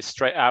 Yeah. It's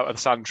straight out of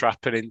the sand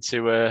trap and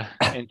into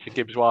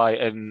Gibbs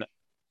White. And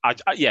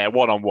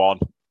 1-on-1,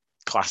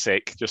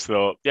 classic. Just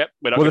thought, we're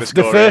not going to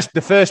score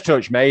the first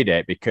touch made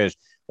it because.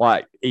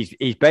 Like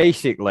he's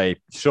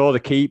basically saw the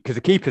keep because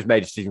the keeper's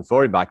made a decision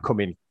for him by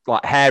coming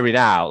like herring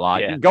out.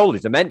 Like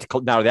goalies are meant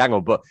to narrow the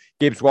angle, but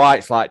Gibbs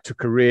White's like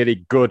took a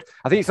really good.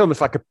 I think it's almost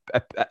like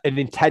an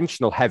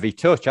intentional heavy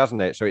touch,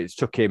 hasn't it? So it's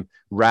took him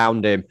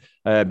round him.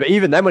 But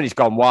even then, when he's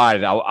gone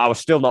wide, I was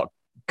still not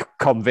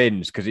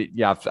convinced because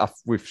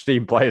we've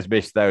seen players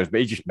miss those,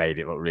 but he just made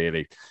it look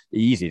really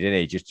easy,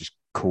 didn't he? Just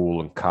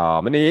cool and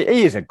calm. And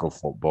he is a good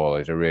footballer.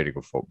 He's a really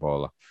good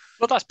footballer.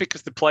 Well, that's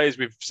because the players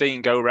we've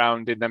seen go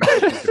round in them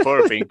positions before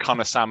have been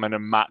Connor Salmon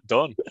and Matt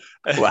Dunn.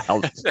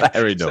 Well,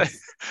 fair enough.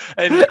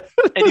 and,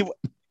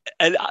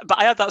 but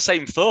I had that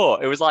same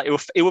thought. It was like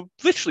it were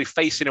literally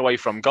facing away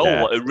from goal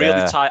at a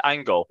really tight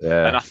angle.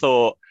 Yeah. And I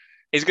thought,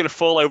 he's going to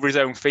fall over his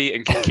own feet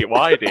and kick it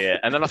wide here.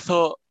 And then I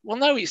thought, well,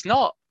 no, it's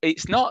not.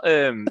 It's not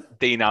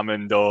Dean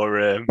Hammond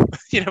or,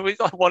 it's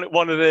like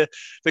one of the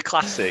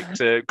classics,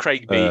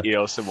 Craig Beattie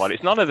or someone.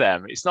 It's none of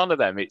them. It's none of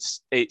them.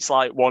 It's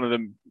like one of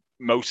the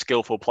most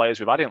skillful players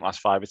we've had in the last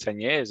 5 or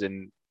 10 years.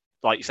 And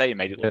like you say, he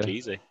made it look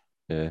easy.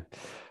 Yeah.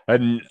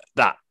 And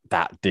that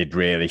did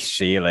really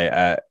seal it.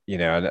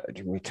 And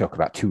we talk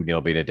about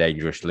 2-0 being a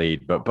dangerous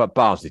lead, but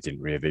Barnsley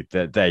didn't really.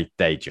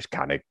 They just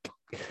kind of,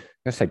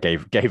 I guess they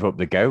gave up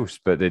the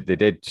ghost, but they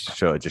did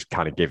sort of just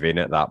kind of give in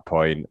at that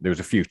point. There was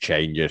a few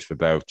changes for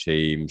both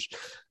teams,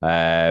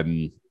 but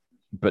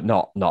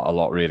not a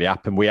lot really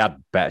happened. We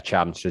had better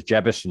chances.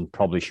 Jebbison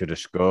probably should have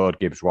scored.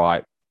 Gibbs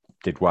White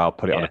did well,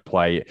 put it on a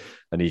plate,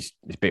 and he's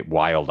a bit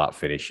wild, that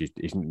finish.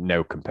 He's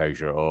no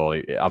composure at all.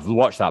 I've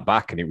watched that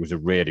back, and it was a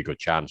really good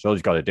chance. All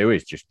he's got to do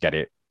is just get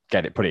it,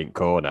 put it in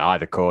corner,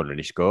 either corner, and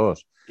he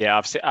scores. Yeah,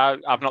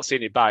 I've not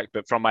seen it back,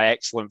 but from my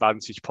excellent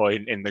vantage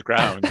point in the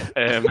ground,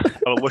 I'm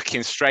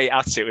looking straight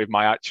at it with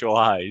my actual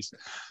eyes.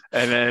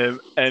 And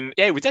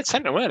we dead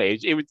centre, weren't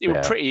it? It was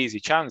a pretty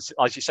easy chance.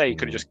 As you say, he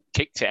could have just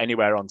kicked it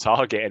anywhere on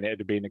target and it would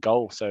have been a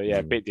goal. So,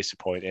 a bit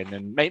disappointing.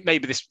 And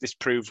maybe this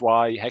proves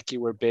why Hecky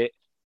were a bit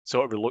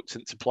sort of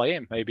reluctant to play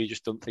him. Maybe he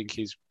just don't think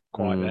he's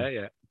quite there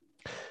yet.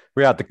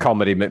 We had the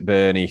comedy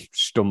McBurney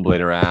stumbling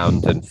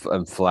around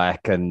and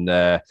Fleck,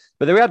 but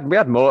then we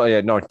had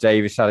more. North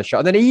Davis had a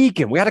shot, and then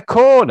Egan. We had a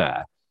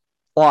corner,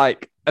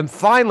 and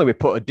finally we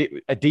put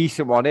a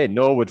decent one in.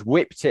 Norwood's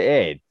whipped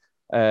it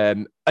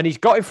in, and he's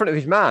got in front of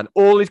his man.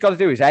 All he's got to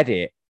do is head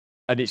it,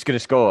 and it's going to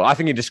score. I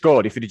think he'd have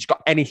scored if he'd just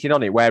got anything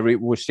on it where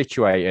it was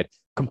situated.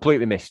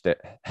 Completely missed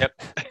it.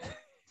 Yep.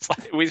 It's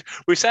like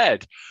we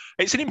said,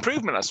 it's an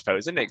improvement, I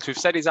suppose, isn't it? Because we've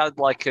said he's had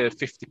like a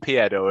 50p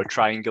head or a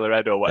triangular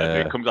head or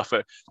whatever. It comes off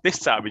at this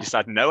time. We just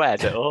had no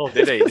head at all,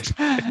 did he?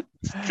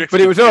 But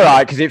it was all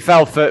right because it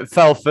fell for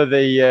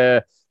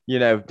the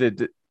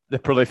the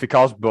prolific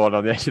Osborne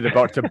on the edge of the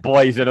box to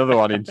blaze another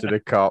one into the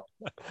cup.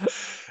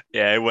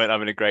 Yeah, he weren't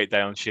having a great day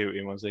on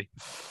shooting, was he?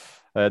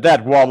 They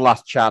had one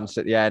last chance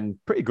at the end.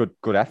 Pretty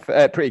good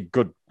effort. Pretty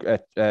good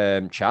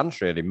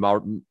chance, really.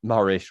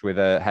 Morris with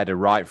a header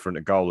right front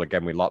of goal.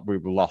 Again, we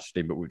lost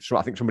him, but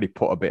I think somebody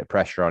put a bit of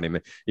pressure on him.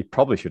 He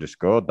probably should have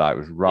scored that. It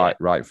was right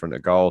in front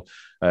of goal.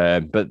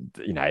 But,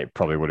 it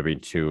probably would have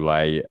been too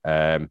late.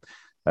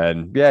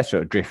 Sort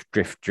of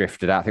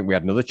drifted out. I think we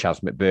had another chance,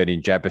 McBurney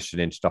and Jebbison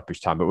in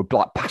stoppage time, but we're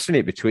like passing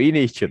it between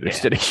each other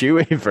instead of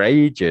shooting for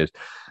ages.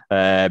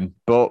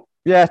 But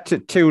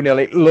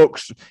 2-0, it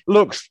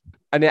looks,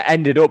 and it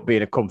ended up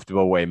being a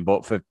comfortable win.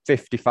 But for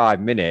 55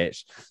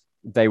 minutes,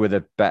 they were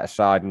the better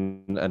side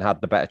and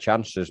had the better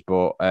chances.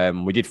 But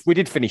we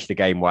did finish the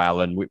game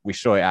well, and we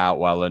saw it out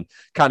well, and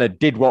kind of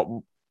did what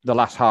the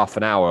last half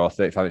an hour or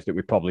 35 minutes that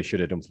we probably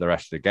should have done for the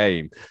rest of the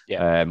game.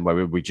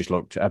 Where we just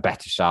looked a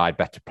better side,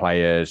 better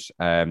players.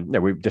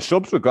 The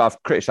subs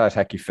I've criticised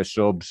Hecky for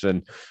subs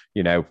and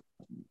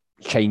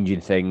changing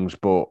things,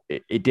 but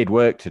it did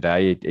work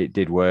today. It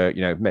did work.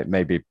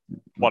 Maybe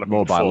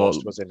more by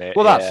luck, wasn't it?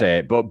 Well, that's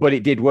it. But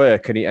it did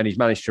work, and he's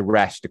managed to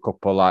rest a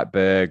couple like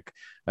Berg.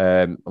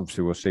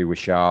 Obviously, we'll see with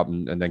Sharp,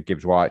 and then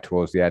Gibbs White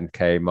towards the end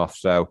came off.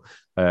 So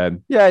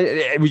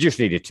we just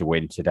needed to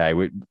win today.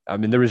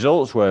 The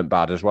results weren't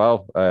bad as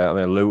well.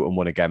 Luton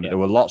won again, but there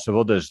were lots of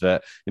others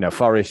that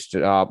Forest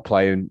aren't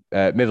playing.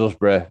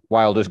 Middlesbrough,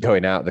 Wilders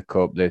going out of the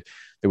cup.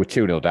 They were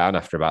 2-0 down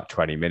after about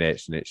 20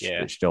 minutes, and it's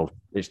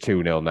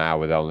 2-0 now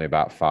with only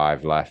about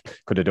 5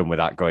 left. Could have done with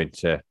that going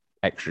to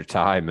extra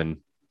time and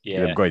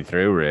them going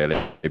through,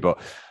 really. But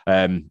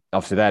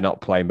obviously they're not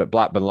playing, but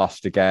Blackburn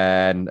lost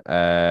again.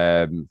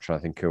 Trying to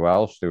think who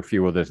else. There were a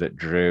few others that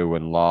drew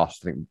and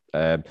lost. I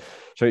think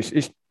so.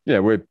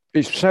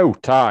 It's so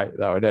tight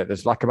though, isn't it?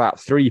 There's like about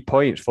 3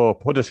 points for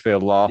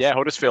Huddersfield lost. Yeah,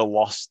 Huddersfield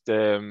lost.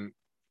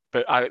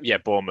 But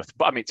Bournemouth.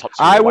 But top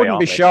two. I wouldn't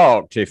be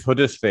shocked if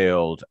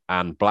Huddersfield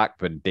and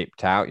Blackburn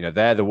dipped out.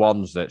 They're the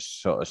ones that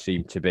sort of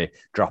seem to be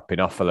dropping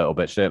off a little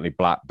bit. Certainly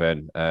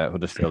Blackburn,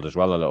 Huddersfield as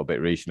well a little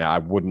bit recently. I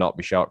would not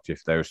be shocked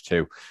if those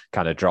two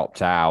kind of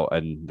dropped out,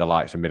 and the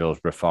likes of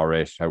Middlesbrough,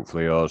 Forest,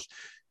 hopefully us,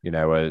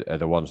 are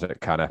the ones that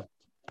kind of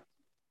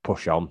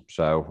push on.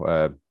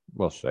 So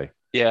we'll see.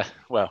 Yeah,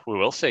 well, we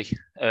will see.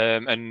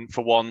 And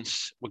for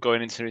once, we're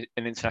going into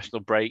an international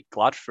break.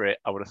 Glad for it,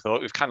 I would have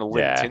thought. We've kind of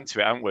linked into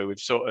it, haven't we? We've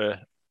sort of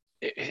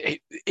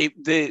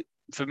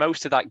for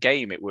most of that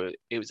game, it was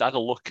had a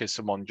look as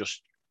someone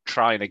just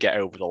trying to get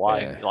over the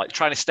line, like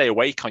trying to stay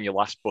awake on your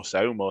last bus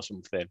home or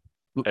something.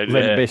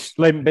 Limp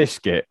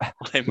Biscuit.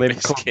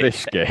 Limp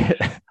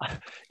Biscuit.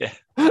 Yeah,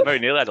 very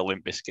nearly had a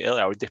Limp Biscuit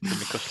earlier. I was dipping in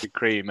the custard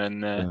cream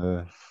and.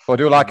 I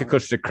do like a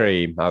custard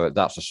cream.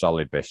 That's a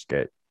solid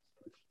biscuit.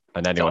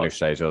 And anyone who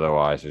says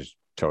otherwise is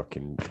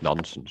talking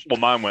nonsense. Well,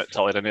 mine weren't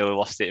solid. I nearly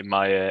lost it in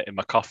my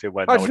coffee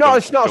when. Oh,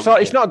 it's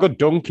not a good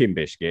dunking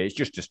biscuit. It's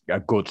just a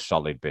good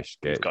solid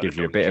biscuit. Gives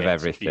you a bit of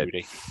everything.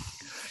 Beauty.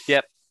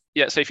 Yep.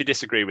 Yeah. So if you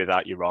disagree with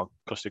that, you're wrong.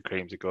 Custard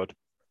creams are good.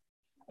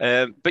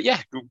 But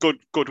yeah,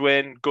 good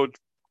win. Good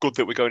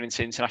that we're going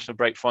into international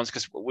break for once,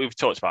 because we've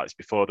talked about this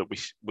before, that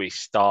we're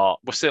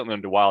certainly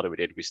under Wilder.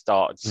 We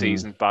started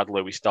season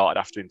badly. We started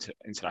after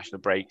international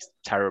breaks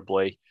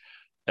terribly,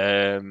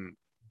 but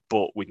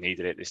we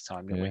needed it this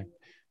time, didn't we?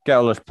 Get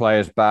all those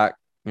players back.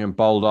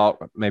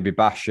 Baldock, maybe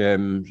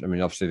Basham. I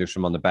mean, obviously there's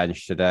some on the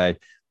bench today.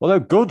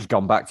 Although Good's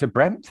gone back to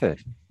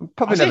Brentford.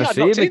 Probably never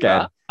see him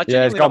again.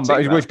 He's gone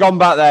back. He's gone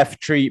back there for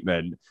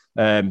treatment.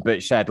 But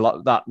he said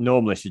that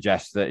normally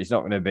suggests that he's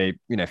not going to be.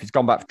 If he's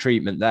gone back for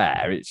treatment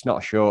there, it's not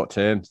a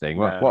short-term thing.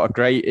 No. What a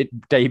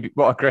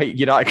great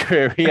United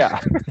career he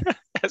had.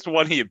 That's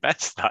one of your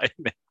best,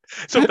 isn't it?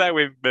 It's up there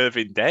with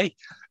Mervyn Day,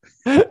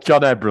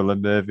 John Ebrell,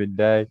 and Mervyn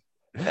Day.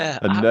 Yeah,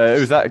 and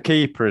who's that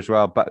keeper as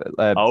well?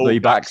 Lee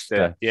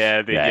Baxter.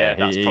 Yeah,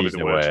 that's probably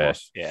the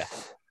worst. One.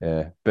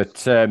 Yeah.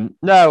 But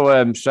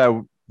no.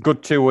 So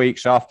good 2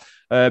 weeks off.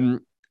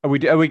 Are we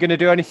going to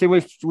do anything?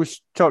 We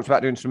talked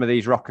about doing some of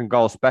these rock and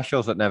goal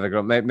specials that never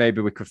got.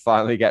 Maybe we could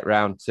finally get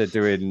round to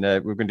doing.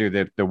 We're going to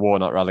do the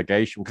Warnock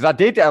relegation, because I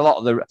did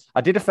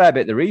a fair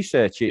bit of the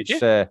research. Did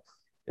you?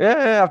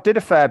 I did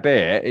a fair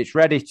bit. It's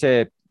ready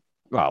to.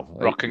 Well,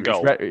 rock and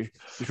goal.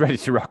 It's ready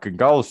to rock and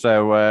goal.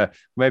 So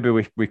maybe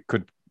we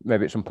could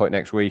at some point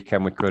next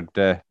weekend we could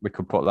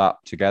put that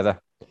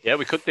together. Yeah,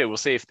 we could do. We'll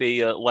see if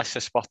the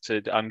lesser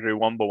spotted Andrew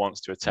Womble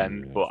wants to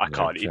attend, but I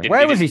can't.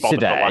 Where was he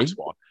today?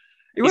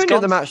 He wasn't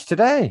at the match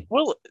today.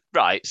 Well,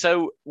 right.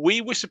 So we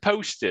were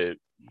supposed to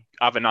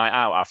have a night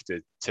out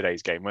after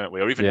today's game, weren't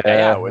we? Or even a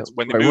day out.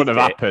 When it wouldn't have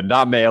happened.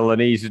 That meal, and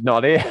he's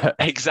not here.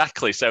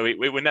 Exactly. So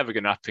we were never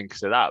going to happen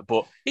because of that.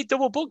 But he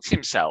double booked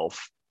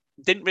himself.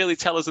 Didn't really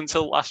tell us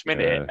until last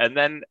minute, and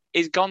then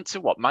he's gone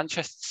to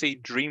Manchester to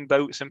see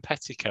Dreamboats and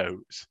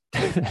Petticoats.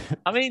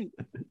 I mean,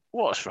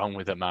 what's wrong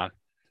with the man?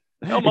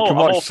 He can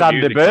watch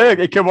Sander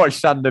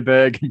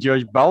Berg and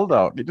George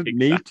Baldock. He doesn't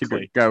need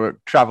to go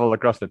travel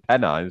across the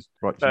Pennines.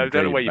 I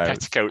don't know where your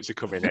petticoats are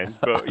coming in,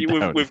 but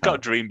we've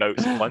got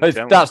Dreamboats and plenty.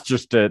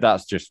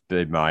 That's just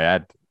in my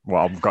head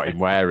what I've got him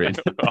wearing.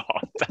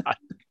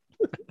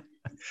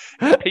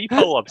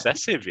 People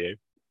obsessive, you.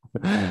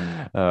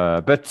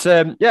 But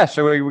so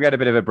we get a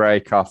bit of a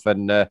break off,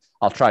 and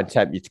I'll try and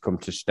tempt you to come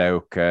to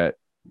Stoke.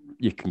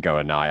 You can go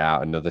a night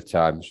out another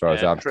time, as far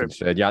as I'm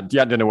concerned. You hadn't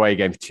done an away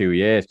game for 2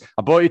 years.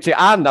 I bought you ticket,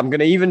 and I'm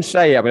going to even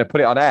say, I'm going to put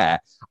it on air,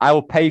 I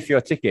will pay for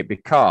your ticket,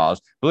 because,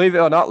 believe it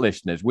or not,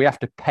 listeners, we have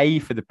to pay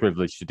for the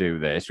privilege to do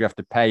this. We have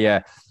to pay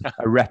a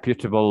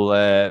reputable,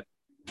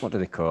 what do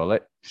they call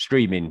it?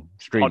 Streaming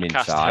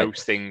podcast site.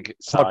 Hosting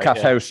site.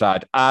 Podcast host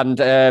side.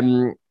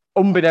 And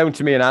unbeknown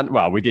to me and Ant,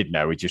 well, we did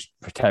know, we just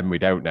pretend we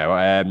don't know.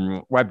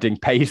 Webding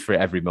pays for it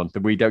every month,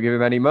 and we don't give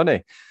him any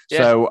money. Yeah.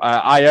 So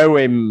I owe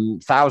him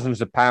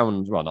thousands of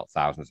pounds. Well, not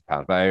thousands of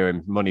pounds, but I owe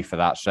him money for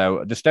that.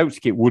 So the Stoke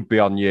ticket would be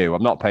on you.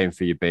 I'm not paying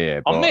for your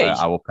beer, but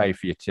I will pay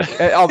for your ticket.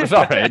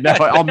 Sorry, no,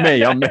 on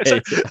me.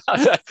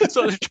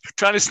 So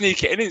trying to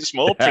sneak it in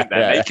small print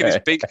there, making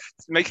it big,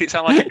 making it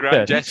sound like a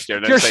grand gesture.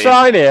 And just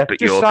sign it.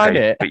 Just sign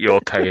it. But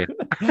you're paying.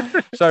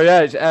 So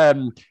yeah, it's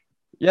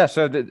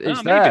so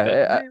it's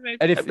there. Maybe.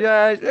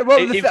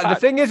 And the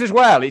thing is as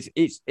well,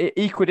 it's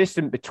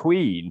equidistant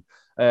between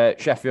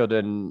Sheffield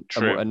and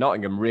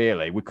Nottingham.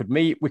 Really, we could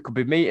be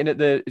meeting at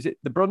the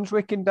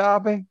Brunswick in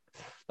Derby,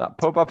 that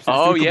pub opposite.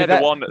 Oh yeah, the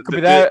one.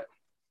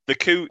 The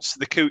Coots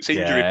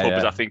Injury Pub,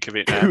 as I think of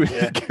it now.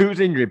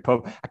 Coots Injury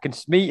Pub. I can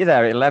meet you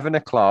there at 11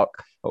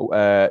 o'clock.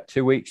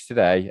 2 weeks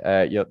today.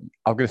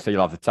 I'm going to say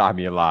you'll have the time of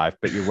your life,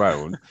 but you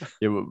won't.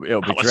 It'll be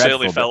dreadful.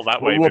 Certainly felt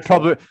that way.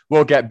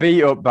 We'll get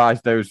beat up by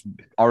those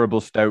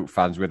horrible Stoke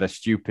fans with a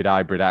stupid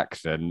hybrid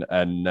accent,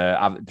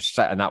 and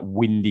set in that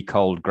windy,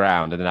 cold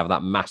ground, and then have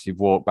that massive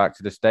walk back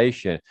to the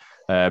station.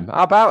 How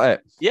about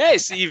it?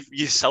 Yes,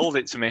 you sold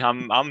it to me.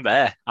 I'm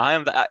there. I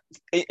am there.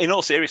 In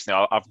all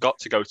seriousness, I've got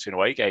to go to an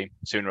away game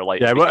sooner or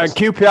later. Yeah, well, and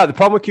QPR. The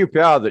problem with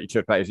QPR that you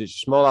took about is it's a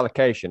small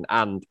allocation,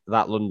 and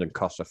that London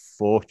costs a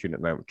fortune at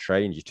the moment.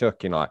 Trains, you're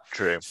talking like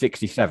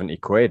 60, 70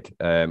 quid.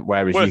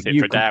 Whereas worth it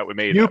for a day out with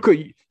me.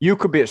 You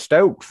could be at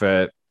Stoke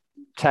for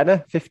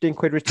 10, 15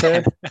 quid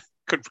return.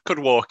 could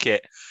walk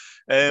it.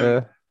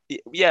 I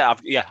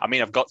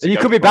mean, I've got to. You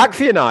could be back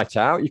for your night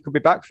out.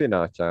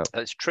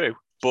 That's true.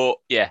 But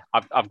yeah,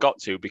 I've got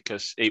to,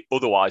 because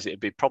otherwise it'd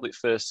be probably the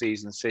first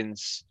season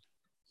since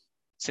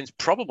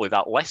probably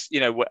that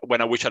Leicester. When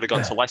I wish I'd have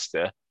gone to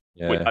Leicester,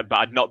 but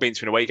I'd not been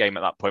to an away game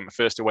at that point. My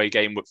first away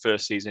game,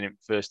 first season in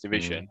First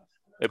Division.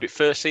 It'll be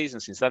first season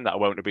since then that I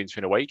won't have been to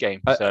an away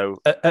game.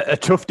 So a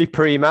Tufty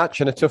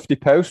pre-match and a Tufty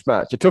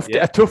post-match. A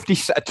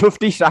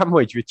Tufty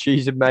sandwich with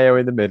cheese and mayo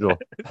in the middle.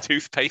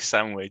 Toothpaste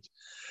sandwich.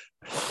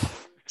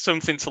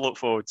 Something to look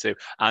forward to,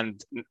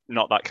 and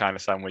not that kind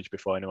of sandwich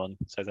before anyone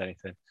says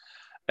anything.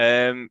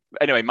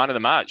 Anyway, man of the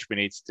match we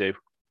need to do.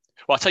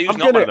 Well, I'll tell you who's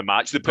not man of the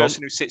match, the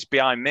person who sits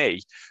behind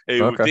me.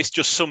 This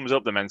just sums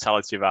up the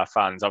mentality of our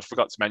fans. I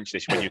forgot to mention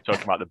this when you were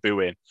talking about the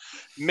booing.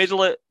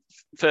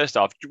 First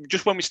off,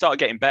 just when we started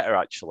getting better,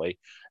 actually,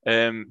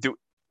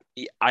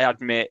 I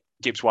admit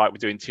Gibbs White were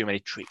doing too many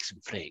tricks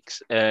and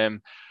flicks.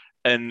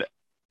 And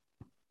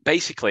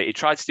basically, he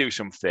tried to do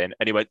something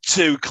and he went,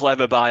 too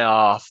clever by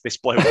half, this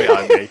bloke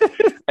behind me.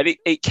 And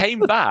it came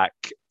back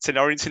to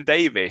Norrington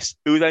Davis,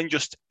 who then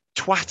just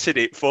twatted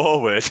it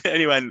forward. And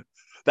he went,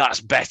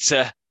 that's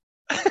better.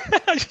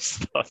 I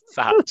just thought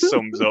that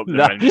sums up the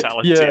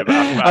mentality of our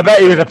fans. I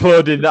bet he was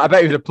applauding that. I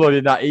bet he was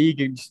applauding that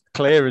Egan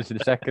clearance in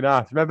the second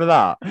half. Remember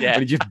that? Yeah.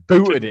 And he just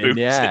booted it in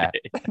the air.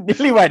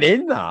 Nearly went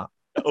in that.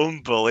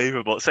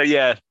 Unbelievable. So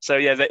the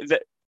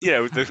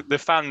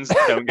fans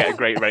don't get a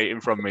great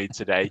rating from me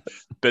today.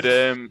 But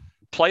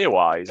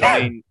player-wise,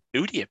 I mean,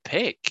 who do you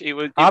pick?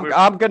 I'll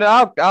get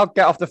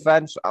off the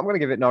fence. I'm gonna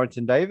give it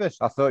Norrington Davis.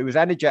 I thought he was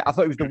energetic. I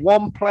thought he was the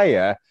one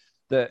player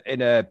that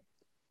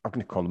I'm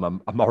going to call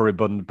them a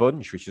moribund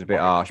bunch, which is a bit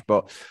harsh,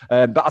 but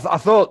I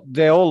thought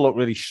they all looked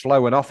really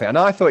slow and off it. And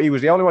I thought he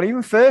was the only one,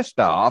 even first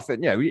half.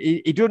 And,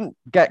 he doesn't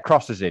get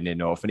crosses in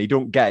enough and he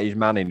don't get his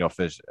man enough,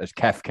 as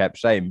Kev kept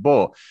saying.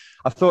 But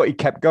I thought he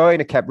kept going,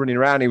 he kept running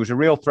around. He was a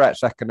real threat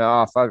second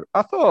half.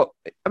 I thought,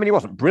 he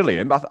wasn't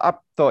brilliant, but I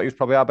thought he was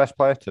probably our best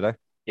player today.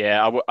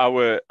 Yeah, I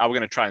were going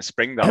to try and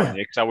spring that on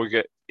you because I was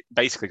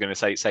basically going to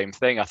say the same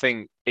thing. I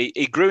think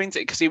he grew into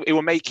it because he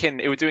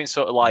were doing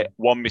sort of like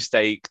one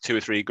mistake, two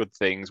or three good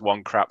things,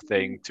 one crap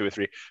thing, two or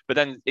three. But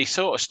then he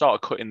sort of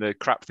started cutting the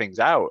crap things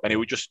out, and it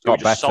was just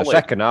solid.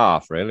 Second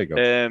half, really good.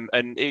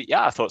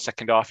 I thought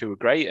second half he was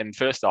great, and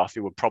first half he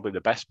was probably the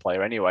best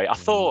player anyway. I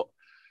thought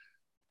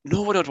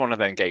Norwood had one of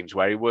them games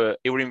where he were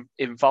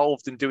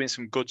involved in doing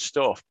some good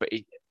stuff, but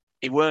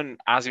he weren't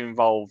as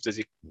involved as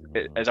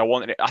I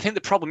wanted it. I think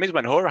the problem is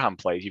when Horahan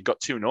plays, you've got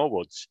two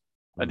Norwoods,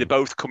 and they're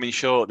both coming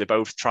short. They're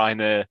both trying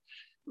to,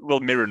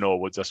 mirror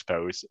Norwoods, I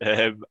suppose.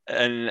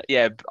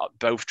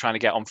 Both trying to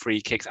get on free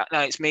kicks.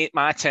 No, it's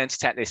my turn to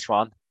take this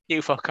one.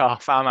 You fuck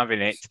off. I'm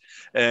having it.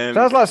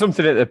 Sounds like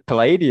something at the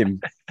Palladium.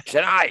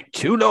 Tonight,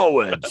 two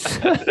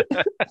Norwoods.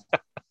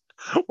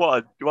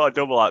 What a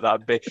double like that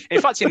would be.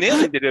 In fact, he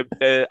nearly did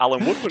a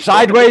Alan Woodward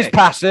sideways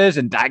passes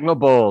and diagonal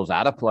balls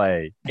out of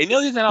play. He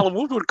nearly did an Alan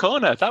Woodward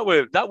corner. That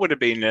would have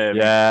been.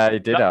 He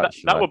did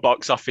actually. That would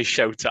box office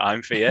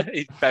showtime for you.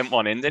 He bent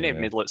one in, didn't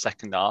he? Middle at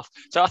second half.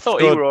 So I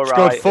thought he were all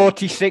right. Scored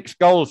 46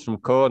 goals from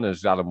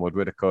corners, Alan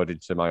Woodward, according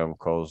to my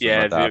uncles.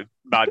 Yeah,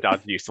 my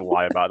dad used to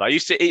lie about that.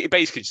 He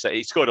basically said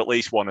he scored at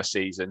least one a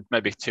season,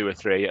 maybe two or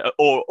three.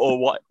 Or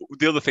what?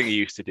 The other thing he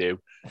used to do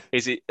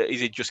is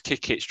he just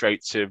kick it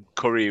straight to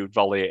Curry, who'd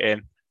volley it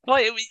in.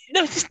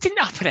 This didn't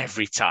happen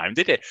every time,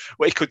 did it?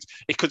 Well,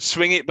 he could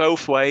swing it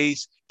both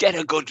ways, get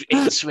a good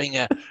in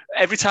swinger.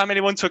 Every time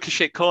anyone took a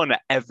shit corner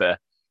ever,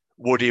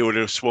 Woody would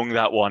have swung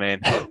that one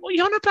in. What are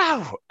you on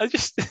about?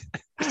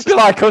 It's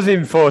like us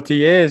in 40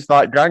 years,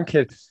 like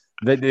grandkids.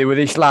 They were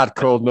this lad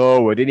called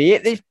Norwood, and he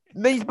hit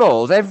these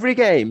balls every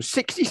game,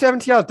 60,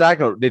 70 yards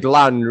diagonal. They'd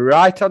land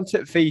right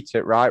onto feet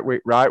at right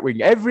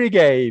wing every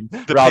game,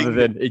 rather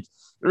than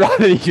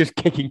just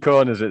kicking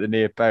corners at the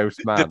near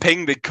post, man. The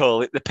ping, they'd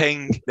call it. The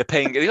ping.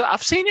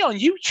 I've seen it on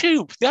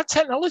YouTube. They had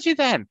technology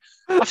then.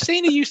 I've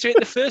seen he used to hit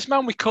the first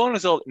man with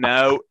corners.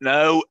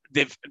 No,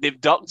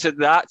 they've doctored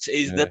that.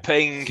 The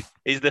ping.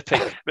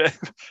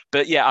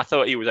 But yeah, I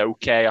thought he was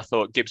okay. I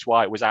thought Gibbs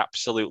White was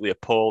absolutely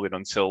appalling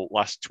until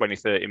last 20,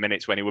 30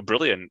 minutes when he were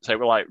brilliant. So it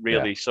were like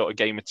really sort of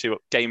game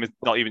of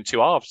not even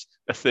two halves,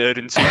 a third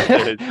and two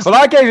thirds. Well,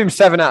 I gave him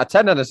 7 out of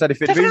 10, and I said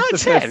if it'd been for the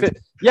first,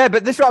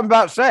 but this is what I'm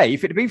about to say.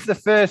 If it'd been for the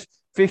first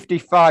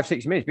 55,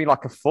 60 minutes, it'd be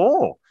like a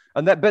 4.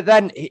 But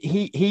then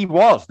he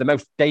was the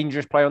most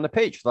dangerous player on the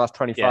pitch for the last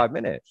 25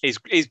 minutes.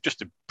 He's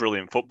just a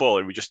brilliant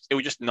footballer. It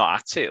was just not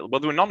at it.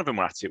 Well, none of them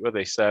were at it, were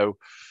they? So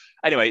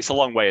anyway, it's a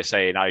long way of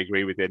saying I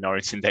agree with you,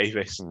 Norrington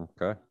Davis.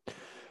 Okay.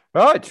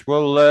 Right.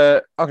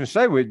 Well, I can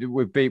say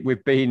we've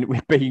been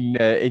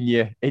in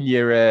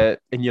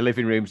your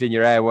living rooms, in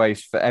your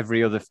airways for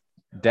every other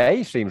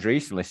day, seems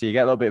recently. So you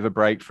get a little bit of a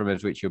break from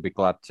us, which you'll be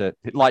glad to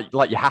like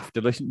you have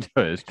to listen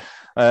to us.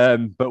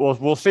 But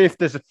we'll see if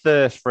there's a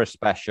thirst for a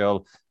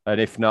special. And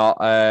if not,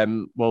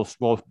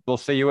 we'll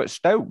see you at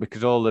Stoke,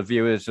 because all the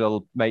viewers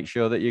will make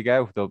sure that you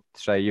go. They'll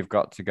say you've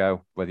got to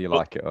go, whether you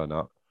like it or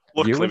not.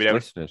 Luckily,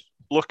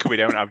 we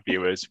don't have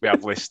viewers. We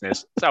have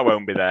listeners. So I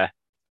won't be there.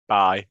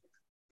 Bye.